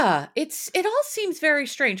 Yeah, it all seems very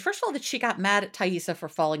strange. First of all, that she got mad at Thaisa for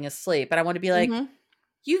falling asleep. And I want to be like,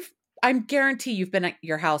 I guarantee you've been at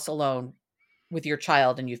your house alone with your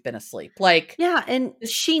child and you've been asleep. Like, yeah, and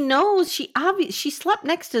she knows she slept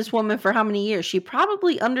next to this woman for how many years? She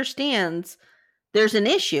probably understands there's an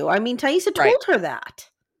issue. I mean, Thaisa told her that.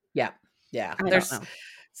 Yeah. Yeah. There's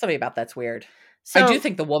something about that's weird. So, I do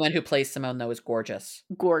think the woman who plays Simone, though, is gorgeous.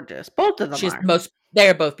 Gorgeous. Both of them are. They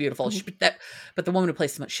are both beautiful. But the woman who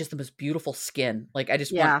plays Simone, she has the most beautiful skin. Like, I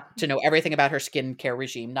just want to know everything about her skincare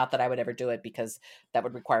regime. Not that I would ever do it, because that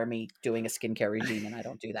would require me doing a skincare regime, and I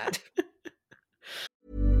don't do that.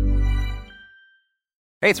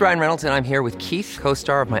 Hey, it's Ryan Reynolds, and I'm here with Keith,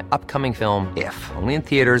 co-star of my upcoming film, If, only in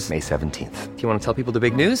theaters May 17th. Do you want to tell people the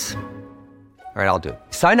big news? All right, I'll do it.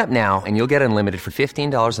 Sign up now and you'll get unlimited for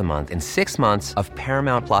 $15 a month and 6 months of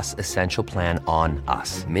Paramount Plus Essential Plan on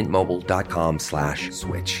us.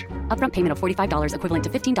 MintMobile.com/switch. Upfront payment of $45 equivalent to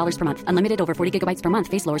 $15 per month. Unlimited over 40 gigabytes per month.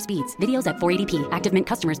 Face lower speeds. Videos at 480p. Active Mint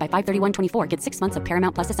customers by 531.24 get 6 months of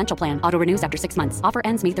Paramount Plus Essential Plan. Auto renews after 6 months. Offer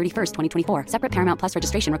ends May 31st, 2024. Separate Paramount Plus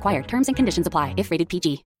registration required. Terms and conditions apply if rated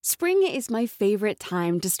PG. Spring is my favorite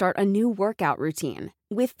time to start a new workout routine.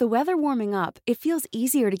 With the weather warming up, it feels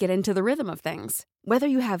easier to get into the rhythm of things. Whether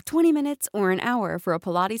you have 20 minutes or an hour for a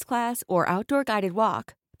Pilates class or outdoor guided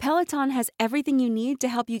walk, Peloton has everything you need to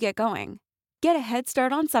help you get going. Get a head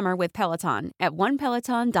start on summer with Peloton at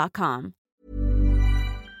onepeloton.com.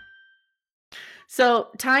 So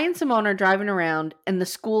Ty and Simone are driving around and the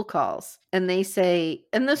school calls and they say,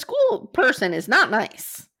 and the school person is not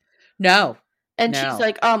nice. No. And she's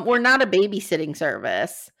like, we're not a babysitting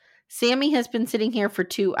service. Sammy has been sitting here for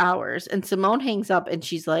 2 hours. And Simone hangs up and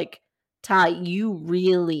she's like, Ty, you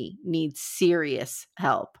really need serious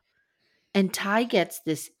help. And Ty gets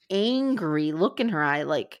this angry look in her eye,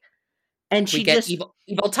 like, and she just evil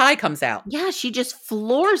Ty comes out. Yeah, she just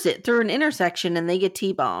floors it through an intersection and they get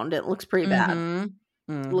T-boned. It looks pretty bad.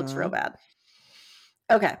 It looks real bad.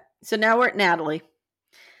 Okay, so now we're at Natalie.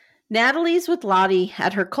 Natalie's with Lottie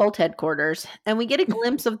at her cult headquarters, and we get a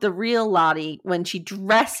glimpse of the real Lottie when she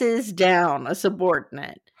dresses down a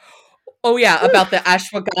subordinate. Oh, yeah, about the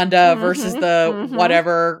ashwagandha versus the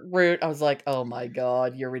whatever route. I was like, oh my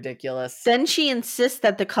God, you're ridiculous. Then she insists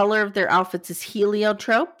that the color of their outfits is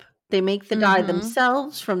heliotrope. They make the dye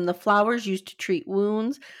themselves from the flowers used to treat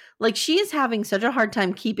wounds. Like, she is having such a hard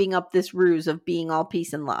time keeping up this ruse of being all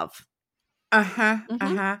peace and love.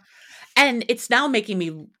 And it's now making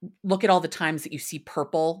me look at all the times that you see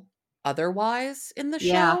purple otherwise in the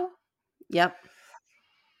show. Yep.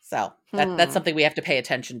 So that's something we have to pay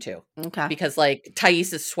attention to. Okay. Because like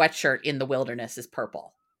Thaisa's sweatshirt in the wilderness is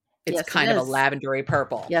purple. It's kind of a lavendery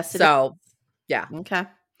purple. Yes. Yeah. Okay.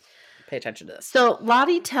 Pay attention to this. So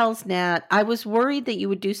Lottie tells Nat, I was worried that you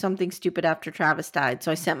would do something stupid after Travis died.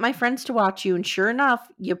 So I sent my friends to watch you. And sure enough,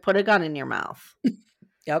 you put a gun in your mouth.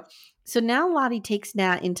 Yep. So now Lottie takes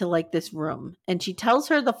Nat into like this room and she tells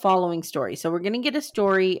her the following story. So we're going to get a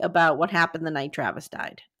story about what happened the night Travis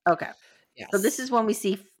died. Okay. Yes. So this is when we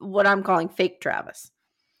see what I'm calling fake Travis.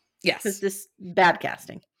 Yes. Because this bad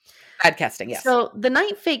casting. Bad casting, yes. So the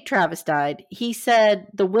night fake Travis died, he said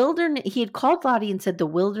he had called Lottie and said the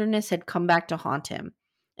wilderness had come back to haunt him.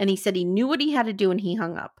 And he said he knew what he had to do and he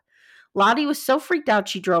hung up. Lottie was so freaked out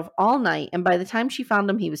she drove all night. And by the time she found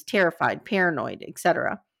him, he was terrified, paranoid,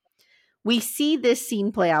 etc. We see this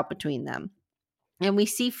scene play out between them. And we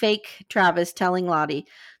see fake Travis telling Lottie,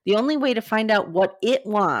 the only way to find out what it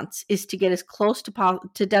wants is to get as close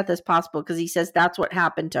to death as possible, because he says that's what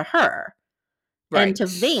happened to her. Right. And to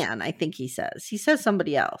Van, I think he says. He says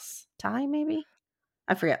somebody else. Ty, maybe?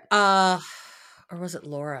 I forget. Or was it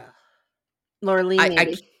Laura? Laura Lee,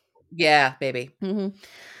 maybe. Yeah, maybe. Mm-hmm.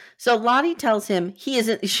 So Lottie tells him he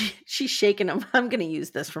isn't, she's shaking him. I'm going to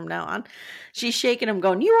use this from now on. She's shaking him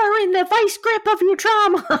going, you are in the vice grip of your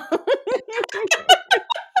trauma.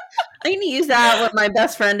 I'm going to use that when my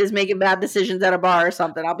best friend is making bad decisions at a bar or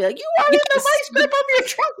something. I'll be like, you are in the vice grip of your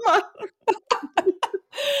trauma.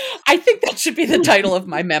 I think that should be the title of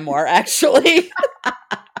my memoir, actually.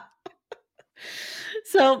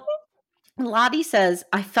 So Lottie says,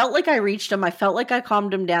 I felt like I reached him. I felt like I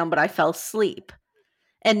calmed him down, but I fell asleep.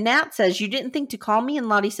 And Nat says, you didn't think to call me? And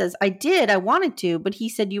Lottie says, I did. I wanted to, but he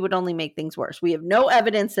said you would only make things worse. We have no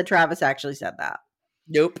evidence that Travis actually said that.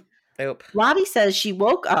 Nope. Lottie says she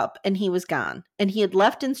woke up and he was gone. And he had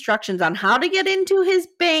left instructions on how to get into his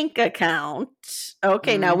bank account.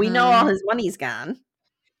 Okay, now we know all his money's gone.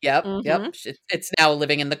 Yep, yep. It's now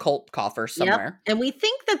living in the cult coffer somewhere. Yep. And we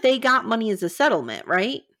think that they got money as a settlement,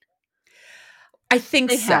 right? I think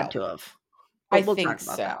They so. had to have. But we'll talk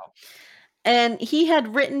about that. And he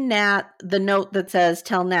had written Nat the note that says,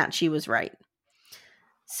 tell Nat she was right.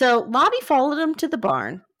 So Lottie followed him to the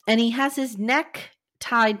barn, and he has his neck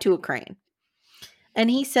tied to a crane. And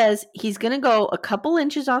he says he's going to go a couple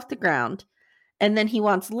inches off the ground, and then he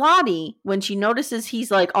wants Lottie, when she notices he's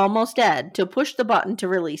like almost dead, to push the button to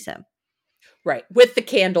release him. Right. With the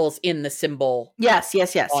candles in the symbol. Yes.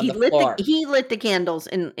 On He lit the candles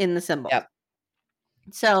in the symbol. Yep.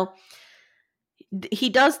 So he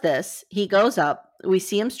does this. He goes up. We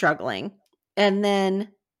see him struggling, and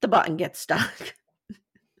then the button gets stuck.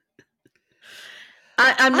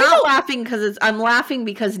 I'm not laughing I'm laughing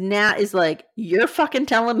because Nat is like, you're fucking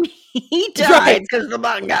telling me he died because the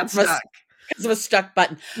button got stuck. Because of a stuck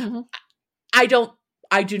button. Mm-hmm.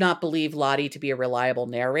 I do not believe Lottie to be a reliable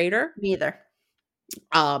narrator. Me either.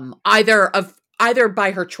 Either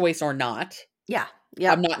by her choice or not. Yeah.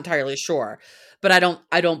 I'm not entirely sure. But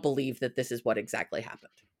I don't believe that this is what exactly happened.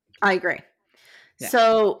 I agree. Yeah.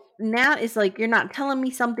 So Nat is like, you're not telling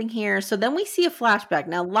me something here. So then we see a flashback.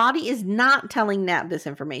 Now, Lottie is not telling Nat this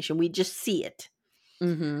information. We just see it.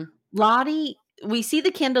 Mm-hmm. Lottie, we see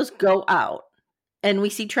the candles go out, and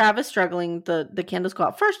we see Travis struggling. The candles go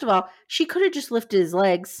out. First of all, she could have just lifted his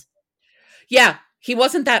legs. Yeah, he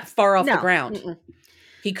wasn't that far off the ground. Mm-mm.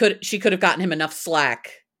 She could have gotten him enough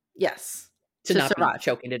slack. Yes. To not survive. Be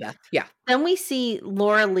choking to death. Yeah. Then we see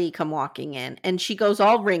Laura Lee come walking in, and she goes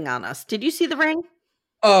all ring on us. Did you see the ring?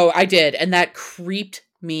 Oh, I did. And that creeped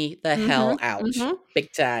me the hell out. Mm-hmm.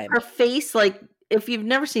 Big time. Her face, like, if you've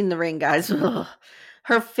never seen the ring, guys,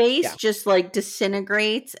 her face just like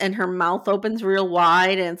disintegrates, and her mouth opens real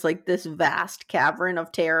wide, and it's like this vast cavern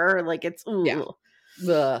of terror. Like, it's So,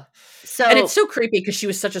 and it's so creepy because she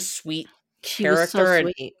was such a sweet character. Was so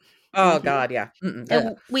sweet. Oh, God, yeah.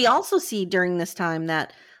 And we also see during this time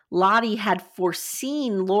that Lottie had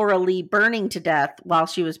foreseen Laura Lee burning to death while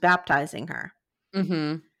she was baptizing her.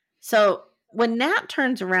 Mm-hmm. So when Nat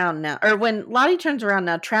turns around now, or when Lottie turns around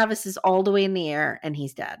now, Travis is all the way in the air and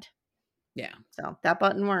he's dead. Yeah. So that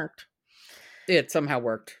button worked. It somehow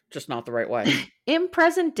worked, just not the right way. In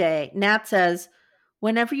present day, Nat says,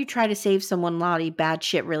 whenever you try to save someone, Lottie, bad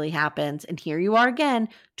shit really happens. And here you are again,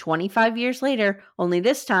 25 years later, only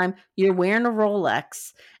this time you're wearing a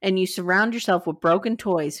Rolex and you surround yourself with broken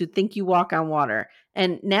toys who think you walk on water.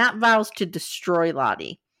 And Nat vows to destroy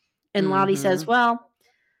Lottie. And Lottie says, well,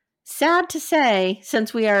 sad to say,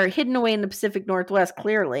 since we are hidden away in the Pacific Northwest,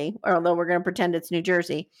 clearly, although we're going to pretend it's New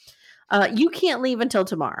Jersey, you can't leave until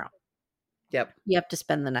tomorrow. Yep. You have to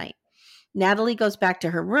spend the night. Natalie goes back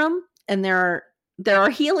to her room, and there are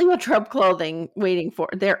heliotrope clothing waiting for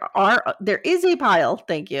there is a pile,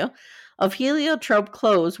 thank you, of heliotrope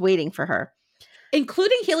clothes waiting for her,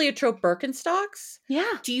 including heliotrope Birkenstocks.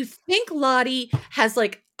 Yeah. Do you think Lottie has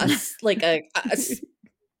like a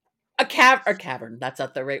cavern? That's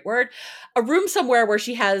not the right word. A room somewhere where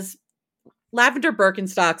she has lavender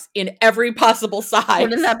Birkenstocks in every possible size.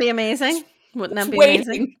 Wouldn't that be amazing? Wouldn't that be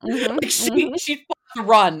amazing? Mm-hmm. Like she'd a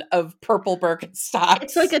run of purple Birkenstocks.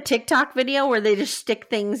 It's like a TikTok video where they just stick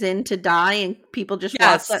things in to dye, and people just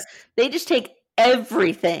watch that. They just take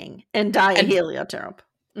everything and dye a heliotrope.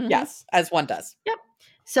 Mm-hmm. Yes, as one does. Yep.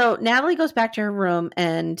 So Natalie goes back to her room,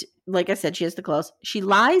 and like I said, she has the clothes. She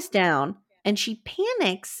lies down and she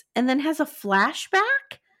panics, and then has a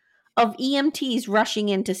flashback of EMTs rushing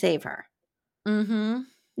in to save her. Mm-hmm.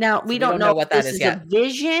 Now, we don't know if this is a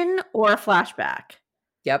vision or a flashback.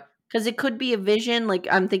 Yep. Because it could be a vision. Like,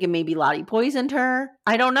 I'm thinking maybe Lottie poisoned her.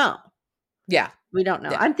 I don't know. Yeah. We don't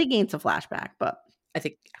know. Yeah. I'm thinking it's a flashback, but I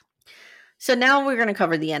think. So now we're going to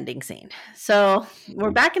cover the ending scene. So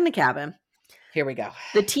we're back in the cabin. Here we go.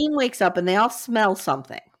 The team wakes up and they all smell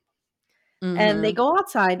something. Mm-hmm. And they go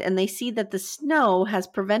outside and they see that the snow has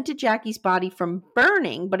prevented Jackie's body from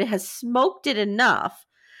burning, but it has smoked it enough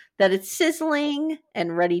that it's sizzling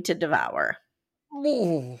and ready to devour.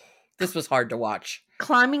 Ooh, this was hard to watch.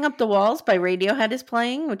 Climbing Up the Walls by Radiohead is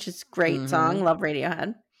playing, which is a great song. Love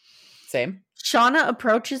Radiohead. Same. Shauna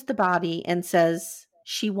approaches the body and says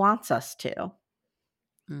she wants us to.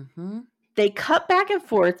 Mm-hmm. They cut back and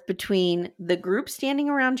forth between the group standing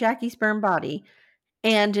around Jackie's burned body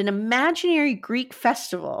and an imaginary Greek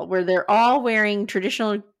festival where they're all wearing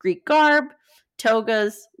traditional Greek garb,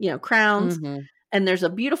 togas, crowns. Mm-hmm. And there's a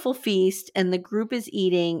beautiful feast, and the group is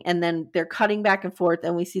eating, and then they're cutting back and forth,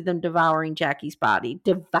 and we see them devouring Jackie's body.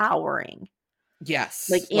 Devouring. Yes.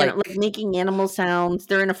 Like making animal sounds.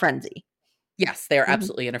 They're in a frenzy. Yes, they are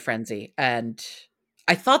absolutely in a frenzy. And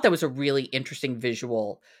I thought that was a really interesting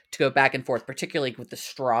visual to go back and forth, particularly with the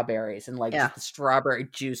strawberries and just the strawberry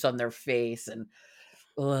juice on their face. And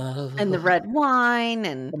And the red wine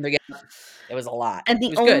and it was a lot. And it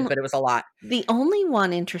was good, but it was a lot. The only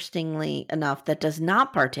one, interestingly enough, that does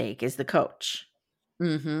not partake is the coach.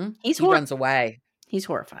 Mm-hmm. He runs away. He's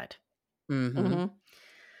horrified. Mm-hmm. Mm-hmm.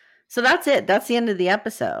 So that's it. That's the end of the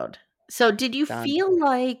episode. So did you feel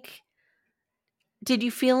like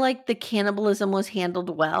the cannibalism was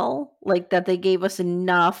handled well? Like that they gave us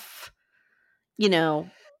enough,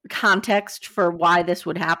 context for why this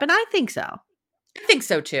would happen? I think so. I think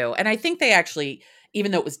so too. And I think they actually,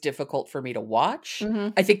 even though it was difficult for me to watch,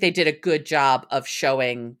 I think they did a good job of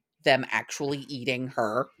showing them actually eating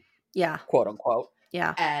her. Yeah. Quote unquote.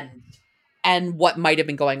 Yeah. And what might have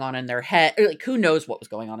been going on in their head. Like, who knows what was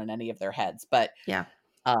going on in any of their heads. But yeah.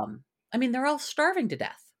 I mean, they're all starving to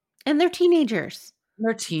death. And they're teenagers.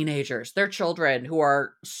 They're children who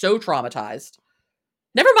are so traumatized.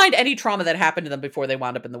 Never mind any trauma that happened to them before they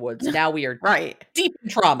wound up in the woods. Now we are deep in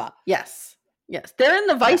trauma. Yes. Yes. They're in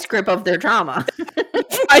the vice grip of their trauma.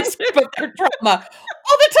 Vice grip of their trauma.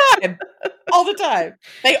 All the time. All the time.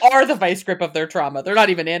 They are the vice grip of their trauma. They're not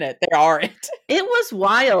even in it. They are it. It was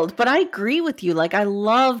wild, but I agree with you. Like, I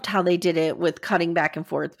loved how they did it with cutting back and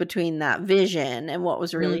forth between that vision and what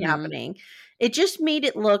was really happening. It just made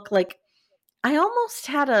it look like I almost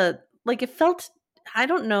had it felt, I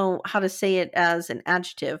don't know how to say it as an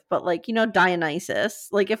adjective, but like, Dionysus.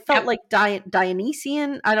 Like, it felt like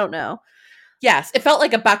Dionysian. I don't know. Yes, it felt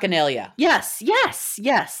like a bacchanalia. Yes.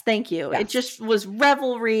 Thank you. Yes. It just was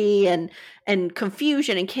revelry and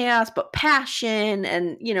confusion and chaos, but passion,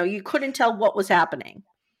 and you couldn't tell what was happening.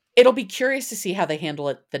 It'll be curious to see how they handle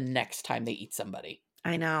it the next time they eat somebody.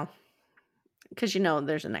 I know, because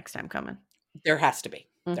there's a next time coming. There has to be.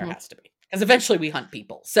 There has to be, because eventually we hunt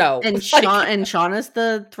people. So and Shauna's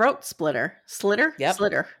the throat slitter. Yep.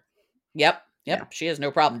 Slitter. Yep. Yeah. She has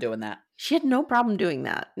no problem doing that. She had no problem doing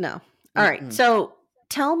that. No. All right, so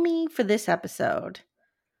tell me for this episode,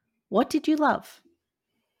 what did you love?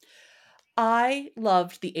 I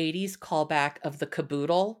loved the 80s callback of the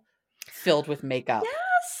caboodle filled with makeup.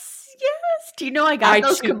 Yes. Do you know I got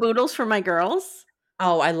those caboodles for my girls?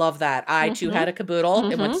 Oh, I love that. I too had a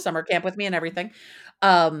caboodle. It went to summer camp with me and everything.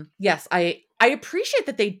 Yes, I appreciate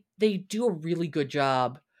that they do a really good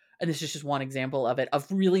job, and this is just one example of it, of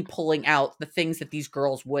really pulling out the things that these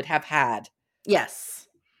girls would have had. Yes.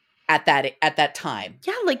 At that time.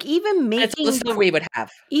 Yeah, like even making we would have.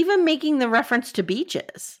 Even making the reference to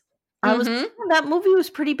beaches. That movie was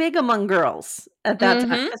pretty big among girls at that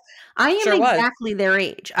time. I am exactly their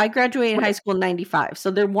age. I graduated high school in 95,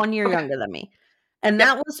 so they're 1 year younger than me. And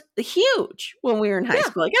that was huge when we were in high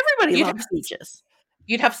school. Like, everybody loves beaches.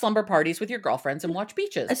 You'd have slumber parties with your girlfriends and watch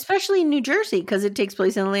beaches. Especially in New Jersey, because it takes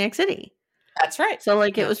place in Atlantic City. That's right. So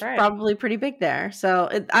it was probably pretty big there. So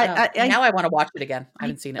now I want to watch it again. I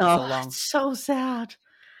haven't seen it in so long. It's so sad.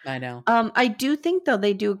 I know. I do think though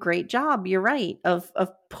they do a great job. You're right of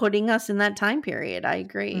putting us in that time period. I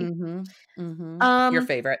agree. Your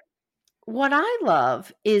favorite? What I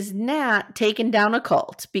love is Nat taking down a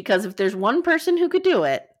cult, because if there's one person who could do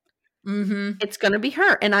it, it's going to be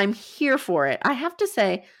her, and I'm here for it. I have to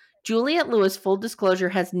say, Juliette Lewis, full disclosure,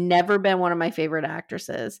 has never been one of my favorite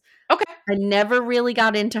actresses. Okay. I never really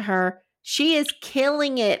got into her. She is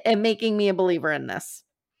killing it and making me a believer in this.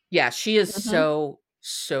 Yeah, she is so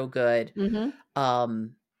good.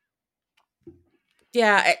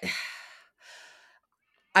 Yeah,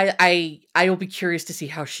 I will be curious to see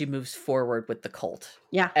how she moves forward with the cult.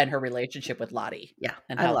 Yeah. And her relationship with Lottie. Yeah.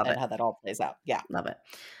 And how that all plays out. Yeah. Love it.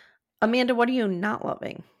 Amanda, what are you not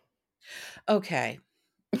loving? Okay.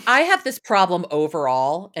 I have this problem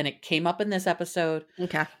overall, and it came up in this episode.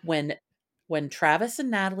 Okay. When Travis and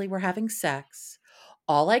Natalie were having sex,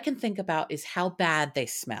 all I can think about is how bad they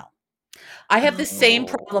smell. I have the same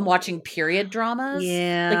problem watching period dramas.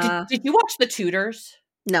 Yeah. Like, did you watch The Tudors?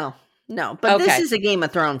 No, but this is a Game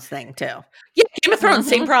of Thrones thing too. Yeah, Game of Thrones,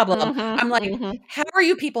 same problem. I'm like, how are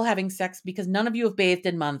you people having sex? Because none of you have bathed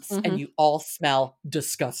in months and you all smell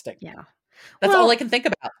disgusting. Yeah. That's all I can think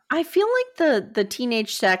about. I feel like the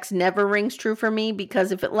teenage sex never rings true for me,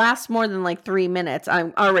 because if it lasts more than like 3 minutes,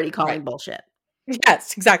 I'm already calling bullshit.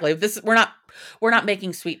 Yes, exactly. We're not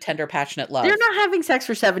making sweet, tender, passionate love. They're not having sex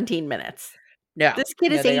for 17 minutes. No. This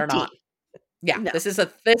kid is 18. Yeah, no. This is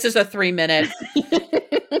a 3 minute.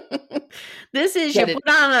 This is you put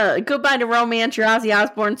on a Goodbye to Romance, your Ozzy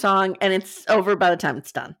Osbourne song, and it's over by the time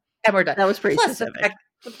it's done. And we're done. That was pretty specific.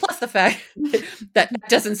 Plus the fact that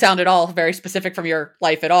doesn't sound at all very specific from your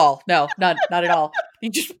life at all. No, not at all.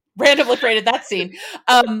 You just randomly created that scene.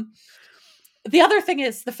 The other thing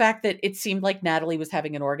is the fact that it seemed like Natalie was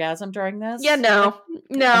having an orgasm during this. Yeah, no,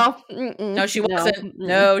 she wasn't.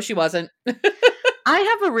 No, she wasn't. I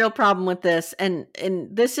have a real problem with this, and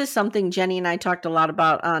this is something Jenny and I talked a lot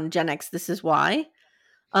about on Gen X. This is why.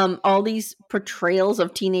 All these portrayals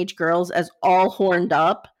of teenage girls as all horned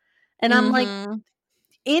up. And I'm like,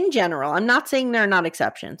 in general, I'm not saying there are not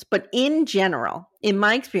exceptions, but in general, in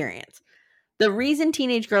my experience, the reason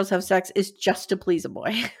teenage girls have sex is just to please a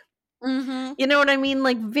boy. You know what I mean?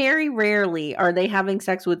 Like, very rarely are they having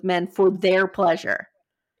sex with men for their pleasure.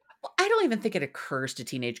 Well, I don't even think it occurs to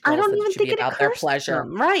teenage girls I don't that even it should think be it about their occurs to pleasure.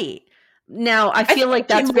 them. Right. Now, I feel like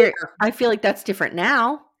that's I feel like that's different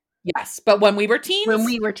now. Yes, but when we were teens? When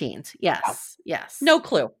we were teens, yes, yes. No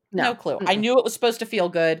clue. No clue. I knew it was supposed to feel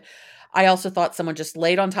good. I also thought someone just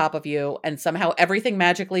laid on top of you and somehow everything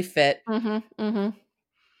magically fit.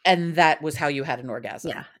 And that was how you had an orgasm.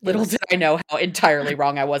 Yeah. Little did I know how entirely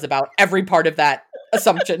wrong I was about every part of that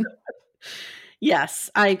assumption. Yes,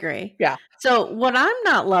 I agree. Yeah. So what I'm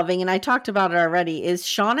not loving, and I talked about it already, is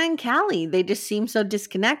Shauna and Callie. They just seem so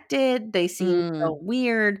disconnected. They seem so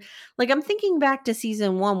weird. Like, I'm thinking back to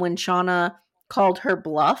season 1 when Shauna called her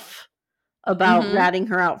bluff about ratting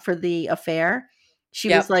her out for the affair. She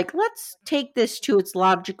was like, let's take this to its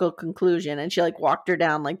logical conclusion. And she like walked her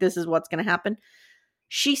down like, this is what's going to happen.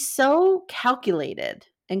 She's so calculated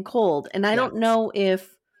and cold. And I don't know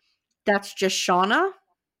if that's just Shauna.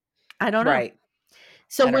 I don't know. Right.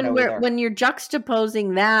 So when you're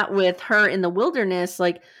juxtaposing that with her in the wilderness,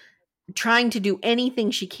 like trying to do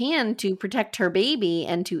anything she can to protect her baby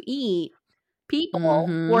and to eat people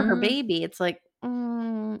for her baby, it's like,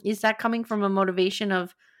 is that coming from a motivation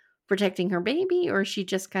of protecting her baby, or is she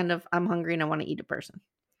just kind of, I'm hungry and I want to eat a person?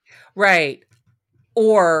 Right.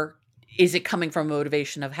 Or is it coming from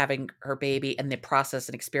motivation of having her baby, and the process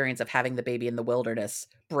and experience of having the baby in the wilderness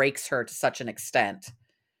breaks her to such an extent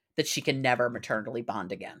that she can never maternally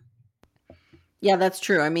bond again? Yeah, that's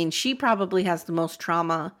true. I mean, she probably has the most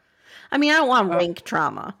trauma. I mean, I don't want to rank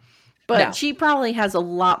trauma, but she probably has a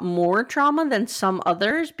lot more trauma than some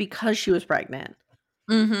others because she was pregnant.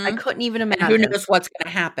 I couldn't even imagine. And who knows what's going to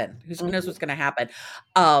happen? Who knows what's going to happen?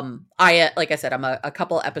 Like I said, I'm a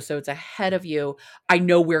couple episodes ahead of you. I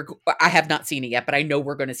know I have not seen it yet, but I know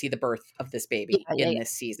we're going to see the birth of this baby in this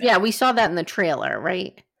season. Yeah, we saw that in the trailer,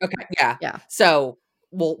 right? Okay, yeah. So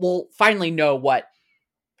we'll finally know what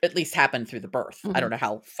at least happened through the birth. I don't know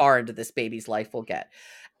how far into this baby's life we'll get.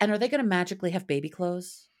 And are they going to magically have baby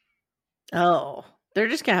clothes? Oh, they're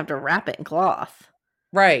just going to have to wrap it in cloth.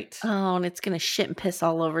 Right. Oh, and it's going to shit and piss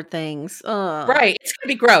all over things. Right. It's going to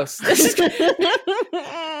be gross.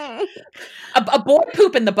 A boy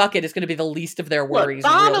poop in the bucket is going to be the least of their worries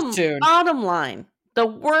real soon. Bottom line, the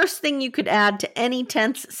worst thing you could add to any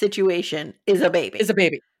tense situation is a baby.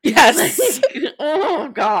 Yes. Oh,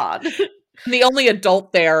 God. The only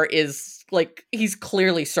adult there is, like, he's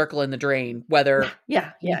clearly circling the drain, whether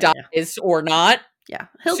he dies or not. Yeah.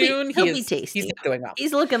 He'll be tasty. He's not doing well.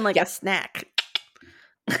 He's looking like a snack.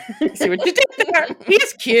 See what you did there?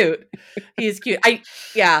 He's cute.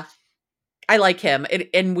 I like him.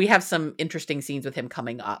 And we have some interesting scenes with him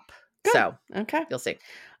coming up. Good. So, okay. You'll see.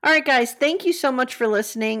 All right, guys. Thank you so much for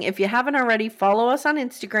listening. If you haven't already, follow us on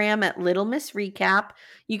Instagram at Little Miss Recap.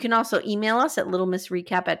 You can also email us at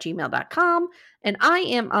littlemissrecap@gmail.com. And I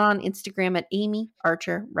am on Instagram at Amy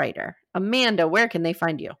Archer Writer. Amanda, where can they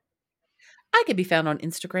find you? I can be found on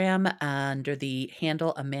Instagram under the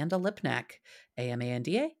handle Amanda Lipnack,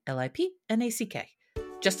 AmandaLipnack.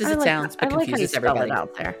 Just as it sounds, but confuses everybody. It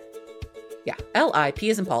out there. Yeah, LIP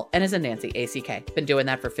as in Paul, N as in Nancy, ACK. Been doing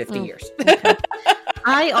that for 50 years. Okay.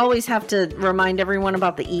 I always have to remind everyone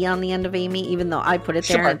about the E on the end of Amy, even though I put it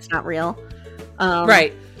there and it's not real.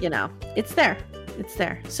 Right. You know, it's there. It's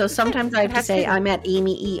there. So sometimes I have to say I'm at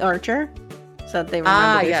Amy E. Archer so that they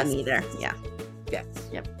remember there's an E there. Yeah. Yes.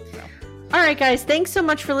 Yep. All right, guys. Thanks so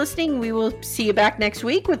much for listening. We will see you back next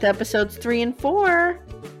week with episodes 3 and 4.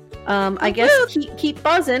 I guess keep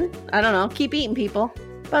buzzing. I don't know. Keep eating people.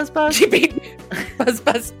 Buzz, buzz. Keep eating. Buzz,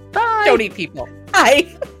 buzz. Bye. Don't eat people. Bye.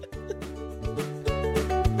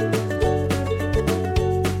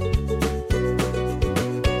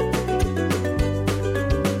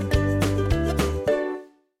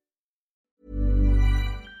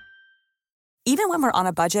 Even when we're on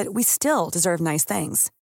a budget, we still deserve nice things.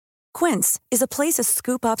 Quince is a place to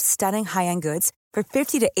scoop up stunning high-end goods for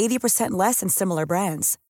 50 to 80% less than similar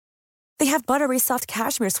brands. They have buttery soft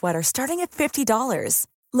cashmere sweaters starting at $50,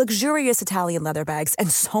 luxurious Italian leather bags, and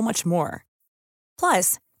so much more.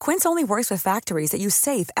 Plus, Quince only works with factories that use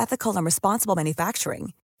safe, ethical, and responsible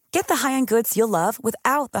manufacturing. Get the high-end goods you'll love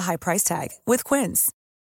without the high price tag with Quince.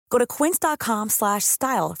 Go to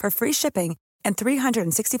quince.com/style for free shipping and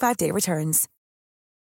 365-day returns.